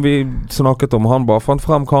Andreo, som vi snakket om, han bare fant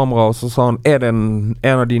frem kamera, og så sa han, er det en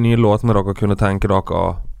av de nye låtene dere kunne tenke dere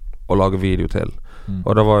å lage video til?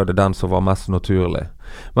 Og da var jo det den som var mest naturlig.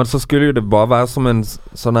 Men så skulle jo det bare være som en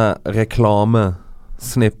sånn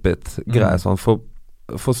reklame-snippet-greie, sånn.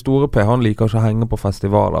 For Store P, han liker ikke å henge på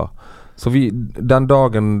festivaler. Så den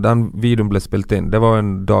dagen den videoen ble spilt inn, det var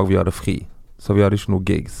en dag vi hadde fri. Så vi hadde ikke noe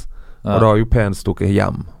gigs. Og da har jo P-en stukket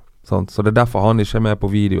hjem. Sånn. Så det er derfor han ikke er med på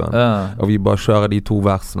videoen. Og vi bare kjører de 2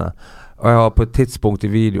 versene. Og jeg har på et tidspunkt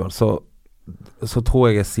i videoen så tror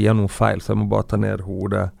jeg sier noe feil, så jeg må bare ta ned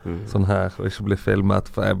hodet sånn her, og ikke bli filmet.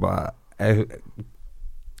 For jeg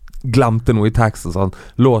glemte noe i teksten. Sånn.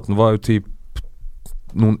 Låten var jo typ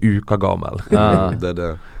noen uker gammel.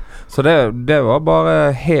 Det. Så det var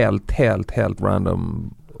bare helt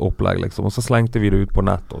random opplegg, liksom. Og så slengte vi det ut på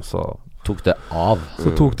nett, og så tok det av.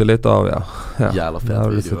 Så tok det litt av, ja. Jævla fet det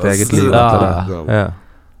video. Sitt eget liv etter det. Ja.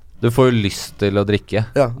 Du får jo lyst til å drikke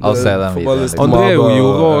av å se den videoen. Andreo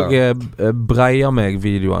gjorde også Breier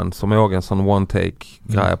meg-videoen, som også en sånn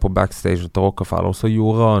one-take-greie på backstage til Rockefeller, og så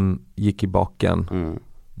gikk i bakken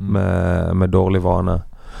med dårlig vane.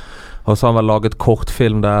 Og så har han vel laget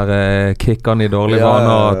kortfilm der kicker han i dårlig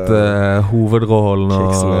vane, at hovedrollen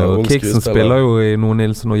og Kiksen spiller jo i noen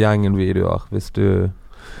Nilsen og Gjengen-videoer, hvis du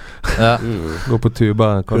gå på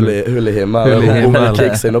tuba. Hull i himmelen.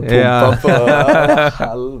 Kicks inn og pumper på.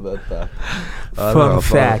 Helvete. Fun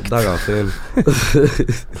fact.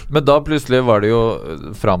 Men da plutselig var det jo,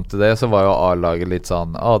 frem til det, så var jo A-laget litt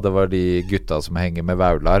sånn, det var de gutta som henger med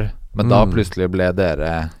Vaular. Men da plutselig ble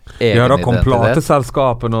dere egen identitet. Da kom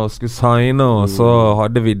plateselskapene og skulle signe, og så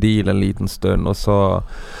hadde vi deal en liten stund, og så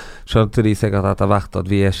skjønte de sikkert etter hvert at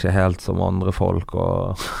vi ikke helt som andre folk,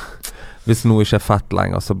 og hvis noe ikke fett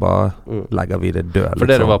lenger, så bare legger vi det død. For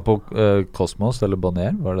dere var på Cosmos eller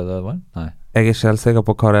Bonnier, var det var? Nei. Jeg ikke helt sikker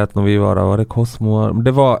på hva det når vi var der. Var det Cosmo?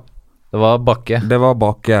 Det var Bakke. Det var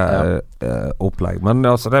Bakke opplegg. Men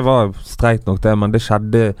altså, det var streit nok det, men det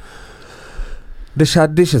skjedde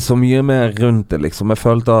ikke så mye mer rundt det, liksom. Jeg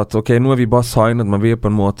følte at ok, nå vi bare signet, men vi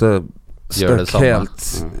på en måte støkk helt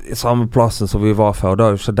i samme plassen som vi var før.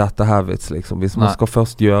 Da jo ikke dette habits, liksom. Hvis man skal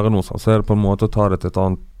først gjøre noe sånn, så det på en måte å ta det til et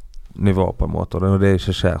annet nivå, på en måte. Og når det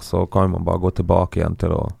ikke skjer, så kan man bare gå tilbake igjen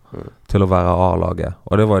til å være A-laget.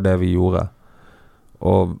 Og det var jo det vi gjorde.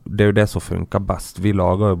 Og det er jo det som funker best. Vi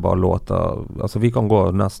lager jo bare låter. Altså, vi kan gå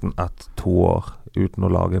nesten 1-2 år uten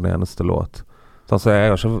å lage en eneste låt. Så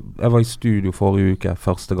jeg var i studio forrige uke,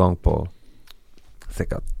 første gang på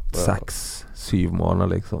sikkert 6-7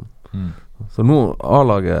 måneder, liksom. Så nå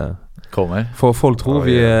A-laget kommer. For folk tror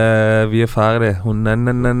vi er ferdig.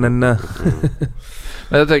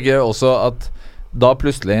 Men jeg tenker også at da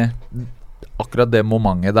plutselig, akkurat det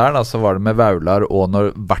momentet der da, så var det med Vaular, og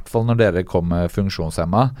i hvert fall når dere kom med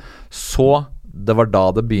funksjonshemma, så det var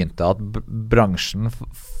da det begynte at bransjen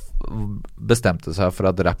bestemte seg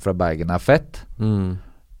for at rap fra Bergen er fett.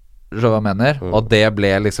 Så hva jeg mener? Og det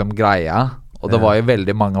ble liksom greia, og det var i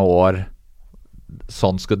veldig mange år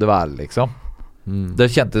sånn skulle det være, liksom. Det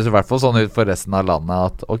kjentes i hvert fall sånn ut for resten av landet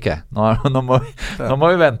at ok, nå må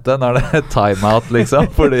vi vente, nå er det time-out, liksom.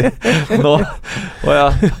 Fordi nå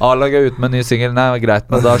A-laget er ute med en ny single. Nei, greit,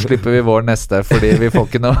 men da slipper vi vår neste, fordi vi får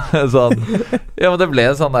ikke noe sånn. Ja, men det ble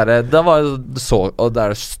en sånn derre, det var så, og det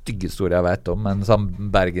er det styggeste ordet jeg vet om, men sånn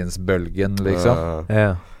Bergensbølgen, liksom.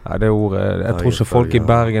 Ja, det ordet, jeg tror ikke folk i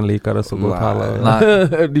Bergen liker det så godt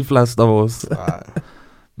heller. De fleste av oss.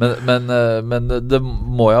 Men det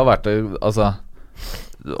må jo ha vært, altså,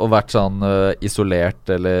 og vært sånn isolert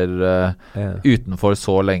eller utenfor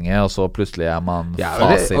så lenge, og så plutselig er man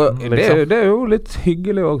fasiten, liksom. Det er jo litt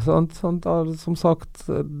hyggelig også, sant? Som sagt,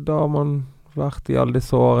 da har man vært i alle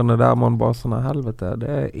disse årene der man bare sånn, helvete, det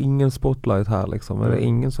er ingen spotlight her, liksom. Det er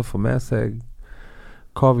ingen som får med seg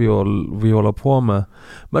hva vi holder på med.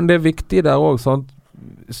 Men det er viktig der også, sant?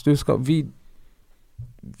 Hvis du skal, vi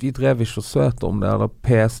drev ikke og søt om det, eller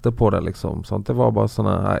peste på det, liksom, sant? Det var bare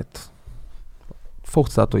sånn, heit,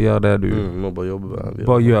 fortsett å gjøre det du må bare jobbe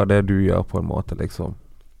bare gjør det du gjør på en måte, liksom.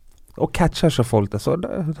 Og catcher ikke folk det, så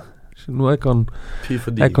det er ikke noe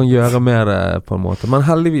jeg kan gjøre med det på en måte, men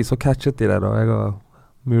heldigvis så catchet de det da. Jeg har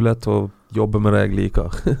mulighet til å jobbe med det jeg liker.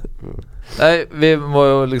 Nei, vi må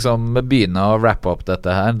jo liksom begynne å wrappe opp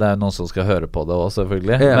dette her. Det er noen som skal høre på det også,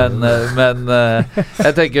 selvfølgelig. Men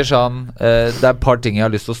jeg tenker sånn, det er et par ting jeg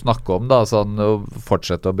har lyst til å snakke om da, sånn å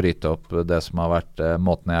fortsette å bryte opp det som har vært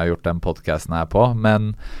måten jeg har gjort den podcasten her på.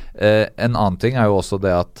 Men en annen ting er jo også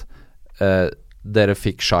det at dere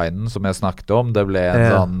fikk shinen som jeg snakket om. Det ble en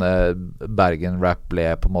sånn Bergen-rap ble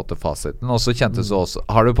på en måte fasiten. Og så kjentes det også,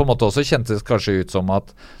 har det på en måte også kjentes kanskje ut som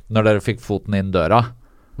at når dere fikk foten inn døra,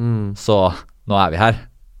 så nå er vi her.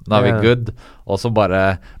 Nå er vi good. Og så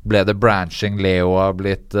bare ble det branching. Leo har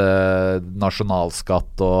blitt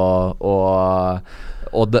nasjonalskatt og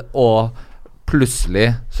plutselig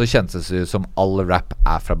så kjentes det ut som all rap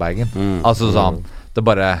er fra Bergen. Altså sånn, det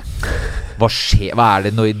bare hva er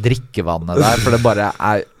det nå i drikkevannet der? For det bare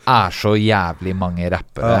er så jævlig mange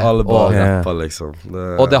rappere. Alle bare rapper, liksom.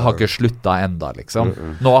 Og det har ikke sluttet enda, liksom.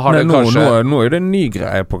 Nå har det kanskje nå er det en ny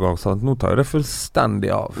greie på gang, sant? Nå tar det fullstendig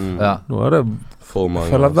av. Nå er det for mange.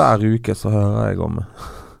 Føler hver uke så hører jeg om det.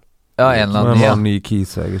 Ja, en eller annen ny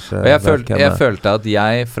keys jeg ikke jeg følte at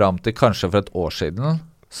jeg frem til kanskje for et år siden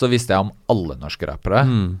så visste jeg om alle norske rappere.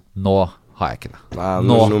 Nå har jeg ikke det. Nei,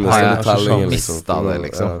 Nå nå har jeg tellingen, mistet det,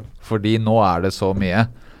 liksom. Ja. Fordi nå er det så mye.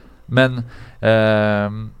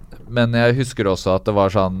 Men jeg husker også at det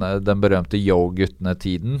var sånn den berømte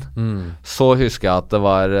Yo-guttene-tiden. Så husker jeg at det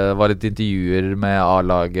var litt intervjuer med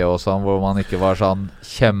A-laget og sånn, hvor man ikke var sånn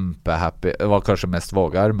kjempehappy. Det var kanskje mest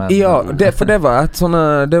Vågar, men Ja, for det var et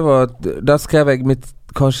sånne der skrev jeg mitt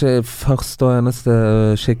kanskje første og eneste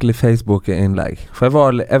skikkelig Facebook-innlegg. For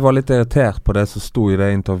jeg var litt irritert på det som sto i det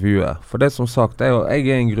intervjuet. For det som sagt, jeg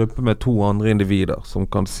er en gruppe med 2 andre individer som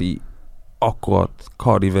kan si akkurat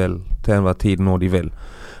hva de vil til enhver tid når de vil.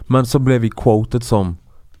 Men så ble vi quotet som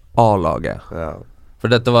A-laget. Ja.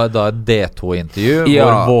 For dette var da et D2-intervju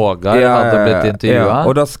hvor Vågar hadde blitt intervjuet. Ja,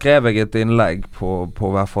 og da skrev jeg et innlegg på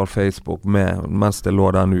hvert fall Facebook mens det lå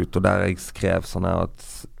den ut, og der jeg skrev sånn her at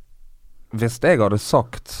hvis jeg hadde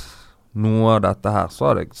sagt noe av dette her, så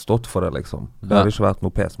hadde jeg stått for det, liksom. Det hadde ikke vært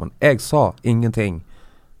noe pes, men jeg sa ingenting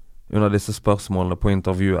under disse spørsmålene på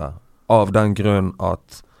intervjuet, av den grunn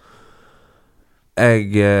at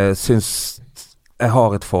jeg synes jeg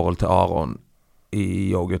har et forhold til Aron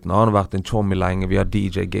i Yo-guttene. Han har vært en chommy lenge, vi har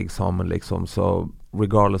DJ-gig sammen, liksom, så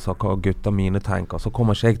regardless av hva gutta mine tenker, så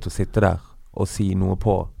kommer ikke jeg til å sitte der og si noe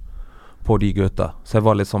på de gutta. Så jeg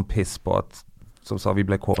var litt sånn piss på at, som sa, vi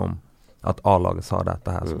ble kåret om at A-laget sa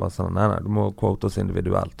dette her, så bare sånn, nei, du må quote oss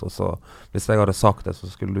individuelt, og så, hvis jeg hadde sagt det, så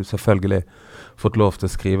skulle du selvfølgelig fått lov til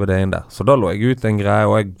å skrive det inn der. Så da lå jeg ut en greie,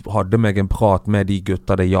 og jeg hadde meg en prat med de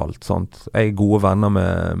gutta det gjaldt, sant. Jeg er gode venner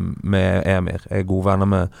med Emir, jeg er gode venner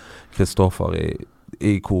med Kristoffer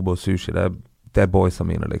i Kobo Sushi, det er boysa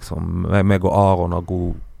mine, liksom. Meg og Aron har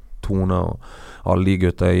god tone, og alle de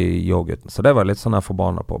gutta i Yo-gutten. Så det var litt sånn jeg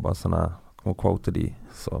forbannet på, bare sånn jeg må quote de,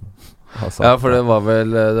 så... Ja, for det var vel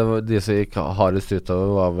de som gikk hardest utover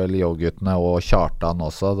var vel Yo-guttene og Kjartan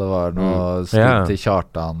også. Det var noe skritt til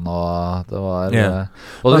Kjartan, og det var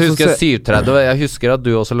og du husker 730. Jeg husker at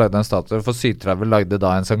du også lagde en statue, for 730 lagde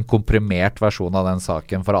da en sånn komprimert versjon av den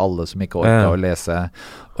saken for alle som ikke orket å lese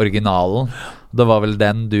originalen. Det var vel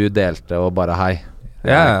den du delte og bare hei.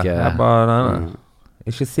 Jeg bare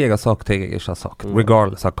ikke si jeg har sagt ting jeg ikke har sagt,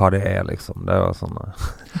 regardless av hva det er, liksom. Det var sånn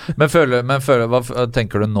Men hva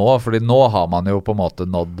tenker du nå? Fordi nå har man jo på en måte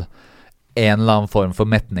nådd en eller annen form for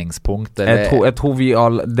metningspunkt, eller? Jeg tror vi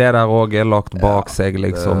alle, det der også er lagt bak seg,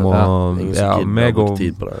 liksom, og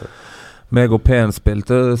meg og Pen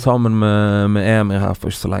spilte sammen med Emir her for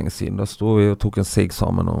ikke så lenge siden. Da stod vi og tok en sigg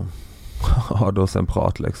sammen og hadde oss en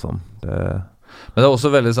prat, liksom. Men det er også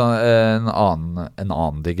veldig sånn en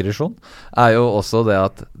annen digresjon er jo også det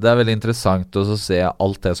at det er veldig interessant å se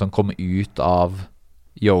alt det som kom ut av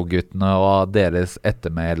Yo-guttene og deres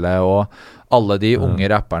ettermæle, og alle de unge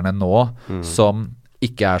rapperne nå som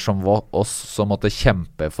ikke er som oss, som måtte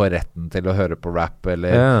kjempe for retten til å høre på rap,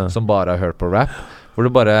 eller som bare har hørt på rap, hvor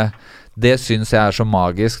du bare det synes jeg er så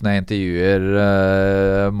magisk når jeg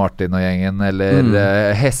intervjuer Martin og gjengen,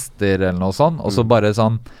 eller Hester eller noe sånt, og så bare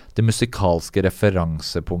sånn det musikalske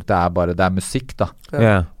referansepunktet er bare, det er musikk da. Det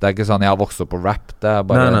er ikke sånn, jeg har vokst opp på rap, det er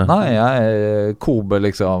bare, Kobe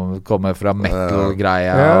liksom kommer fra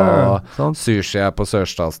metal-greia, og Sushi er på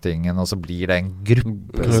Sørstatstingen, og så blir det en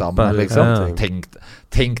gruppe sammen, liksom.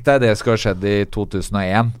 Tenk deg det skulle ha skjedd i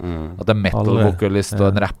 2001, at en metal-vokalist og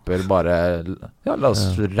en rapper bare, la oss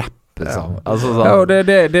rappe sammen. Altså, sånn. Det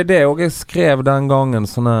er det også jeg skrev den gangen,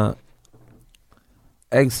 sånne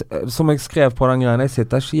som jeg skrev på den greien, jeg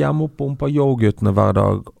sitter ikke hjemme og pumper Yo-guttene hver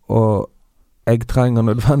dag, og jeg trenger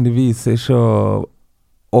nødvendigvis ikke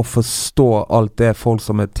å forstå alt det folk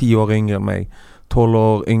som er 10 år yngre enn meg, 12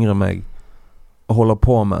 år yngre enn meg, holder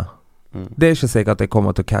på med. Det er ikke sikkert at jeg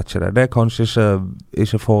kommer til å catche det. Det er kanskje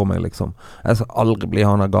ikke for meg, liksom. Jeg skal aldri bli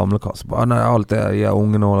han der gamle kass. Alt det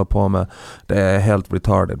ungene holder på med, det er helt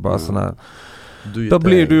retarded. Bare sånn her. Da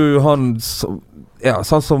blir du han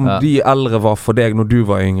sånn som de eldre var for deg når du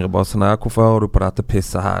var yngre, bare sånn her, hvorfor hører du på dette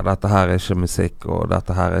pisset her? Dette her er ikke musikk, og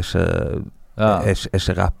dette her er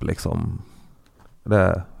ikke rap, liksom.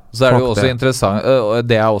 Så er det jo også interessant, og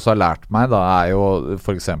det jeg også har lært meg da, er jo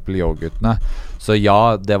for eksempel Yo-guttene. Så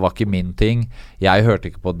det var ikke min ting. Jeg hørte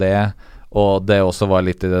ikke på det, og det også var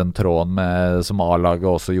litt i den tråden med, som A-laget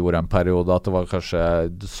også gjorde en periode, at det var kanskje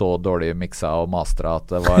så dårlig miksa og mastra at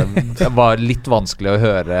det var litt vanskelig å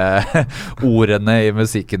høre ordene i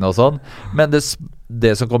musikken og sånn. Men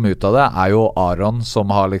det som kom ut av det er jo Aron,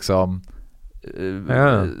 som har liksom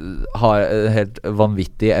har helt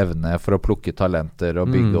vanvittig evne for å plukke talenter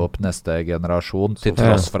og bygge opp neste generasjon, til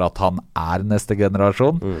tross for at han er neste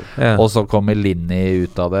generasjon. Og så kommer Linni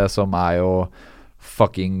ut av det, som er jo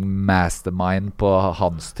fucking mastermind på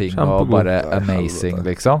hans ting, Kjempegod. og bare amazing,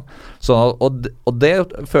 liksom. Så, og det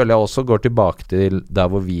føler jeg også går tilbake til der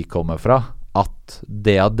hvor vi kommer fra, at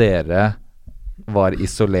det at dere var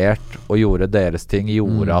isolert og gjorde deres ting,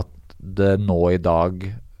 gjorde at det nå i dag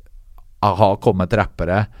har kommet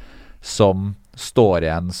rappere som står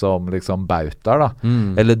igjen som liksom bautar da.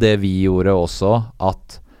 Eller det vi gjorde også,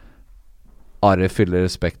 at Ari fyller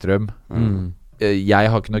Spektrum. Jeg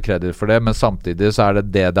har ikke noe kreditt for det, men samtidig så er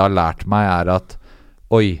det har lært meg er at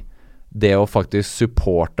oi, det å faktisk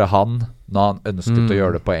supporte han når han ønsket å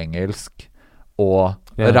gjøre det på engelsk og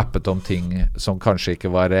rappet om ting som kanskje ikke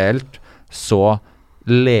var reelt, så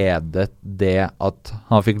ledet det at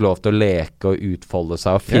han fikk lov til å leke og utfolde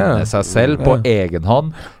seg og finne seg selv på egen hånd,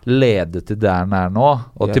 ledet til der han er nå.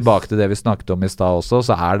 Og tilbake til det vi snakket om i stad også,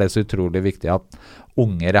 så er det så utrolig viktig at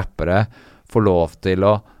unge rappere får lov til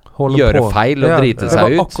å gjøre feil og drite seg ut.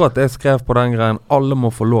 Det var akkurat det jeg skrev på den greien. Alle må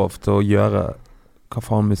få lov til å gjøre hva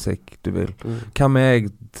faen musikk du vil. Hvem er jeg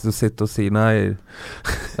til å sitte og si nei,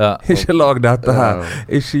 ikke lag dette her,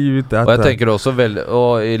 ikke gi ut dette. Og jeg tenker også veldig,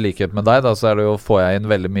 og i likhet med deg da, så er det jo, får jeg inn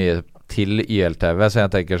veldig mye til YLTV, så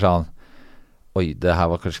jeg tenker sånn, oi, det her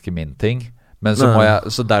var kanskje ikke min ting. Men så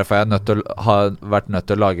så derfor har jeg vært nødt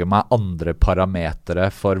til å lage meg andre parametere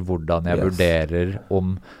for hvordan jeg vurderer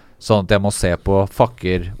om, sånn at jeg må se på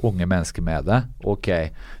fucker unge mennesker med det. Ok,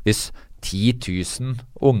 hvis 10 000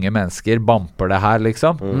 unge mennesker bamper det her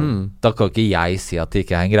liksom, da kan ikke jeg si at det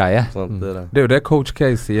ikke er en greie. Det er jo det Coach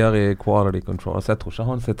K sier i Quality Control, så jeg tror ikke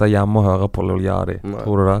han sitter hjemme og hører på Lil Yachty.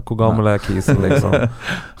 Tror du det? Hvor gammel er Kisen liksom?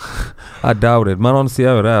 I doubt it, men han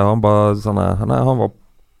sier jo det, han bare sånn, han var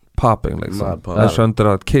popping liksom. Jeg skjønte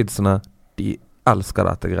det at kidsene, de elsker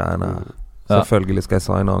dette greiene. Selvfølgelig skal jeg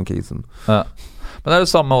signe han Kisen. Men det er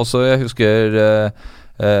det samme også, jeg husker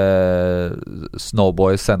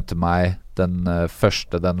Snowboy sendte meg den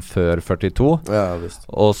første, den før 42,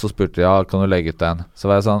 og så spurte jeg, kan du legge ut den? Så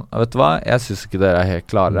var jeg sånn, vet du hva, jeg synes ikke dere er helt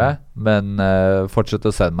klare, men fortsett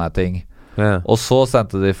å sende meg ting. Og så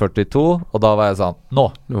sendte de 42, og da var jeg sånn, nå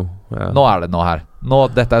er det noe her.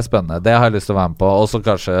 Dette er spennende, det har jeg lyst til å være med på. Og så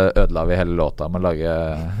kanskje ødela vi hele låta med å lage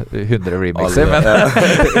 100 remixer, men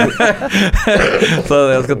så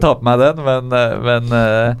jeg skal ta på meg den, men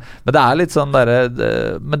det er litt sånn der,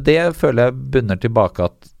 men det føler jeg bunner tilbake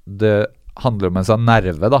at det handler om en sånn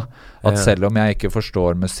nerve da, at selv om jeg ikke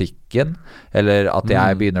forstår musikken, eller at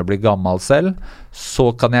jeg begynner å bli gammel selv,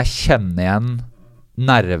 så kan jeg kjenne igjen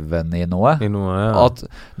nerven i noe. At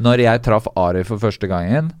når jeg traff Ari for første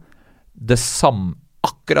gangen,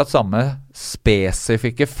 akkurat samme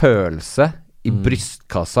spesifikke følelse i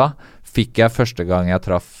brystkassa fikk jeg første gang jeg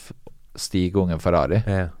traff Stig Unge Ferrari.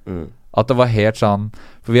 At det var helt sånn,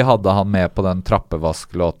 for vi hadde han med på den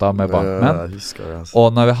trappevasklåta med Bankman, og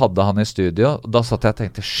når vi hadde han i studio, da satt jeg og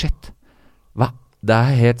tenkte, shit, det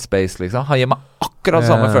er helt space liksom. Han gir meg akkurat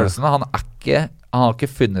samme følelsene. Han har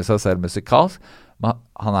ikke funnet seg selv musikalsk, men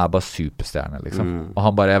han er bare superstjerne liksom. Og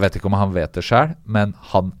han bare, jeg vet ikke om han vet det selv, men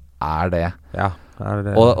han er det.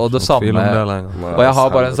 Og det samme, og jeg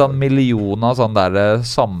har bare en sånn million av sånn der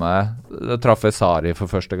samme, jeg traff Sari for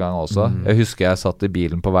første gang også. Jeg husker jeg satt i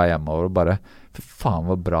bilen på vei hjemover og bare, fy faen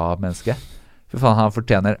hvor bra menneske. Fy faen, han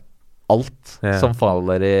fortjener alt som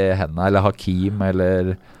faller i hendene, eller Hakim,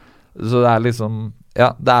 eller så det er liksom,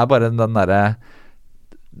 det er bare den der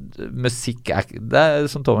musikk det er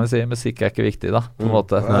som Tommy sier, musikk er ikke viktig da, på en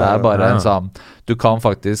måte. Det er bare en sånn, du kan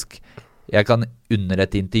faktisk, jeg kan under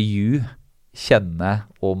et intervju kjenne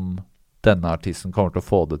om denne artisten kommer til å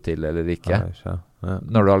få det til eller ikke,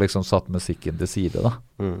 når du har liksom satt musikken til side da.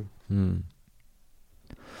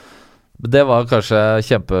 Det var kanskje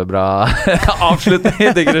kjempebra avslutning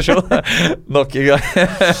i digresjon nok en gang.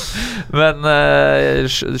 Men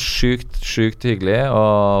sjukt hyggelig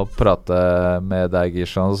å prate med deg,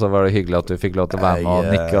 Gishan. Så var det hyggelig at du fikk lov til å være med og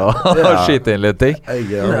nikke og skyte inn litt ting.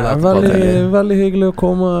 Veldig hyggelig å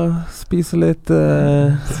komme og spise litt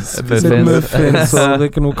muffins og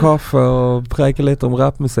drikke noe kaffe og preke litt om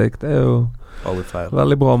rappmusikk. Det er jo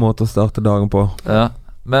veldig bra måte å starte dagen på.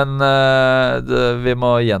 Men vi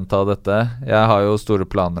må gjenta dette. Jeg har jo store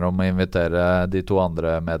planer om å invitere de 2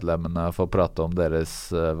 andre medlemmene for å prate om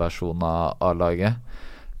deres versjon av A-laget.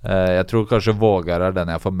 Jeg tror kanskje Vågar er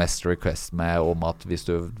den jeg får mest request med, om at hvis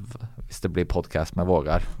det blir podcast med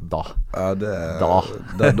Vågar, da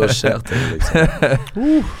skjer det liksom.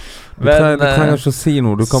 Du trenger ikke å si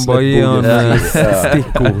noe, du kan bare gi en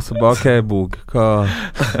stikkord. Så bare, ok, Bog,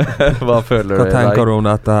 hva føler du? Hva tenker du om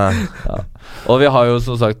dette her? Og vi har jo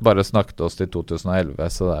som sagt bare snakket oss til 2011,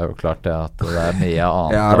 så det er jo klart det at det er mye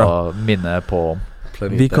annet å minne på om.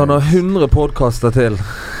 Vi kan ha 100 podcaster til.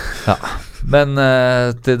 Men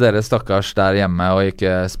til dere stakkars der hjemme, og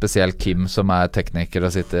ikke spesielt Kim som tekniker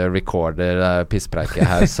og sitter og recorder pisspreiket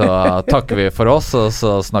her, så takker vi for oss, og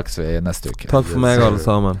så snakkes vi neste uke. Takk for meg alle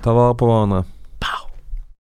sammen. Ta vare på hverandre.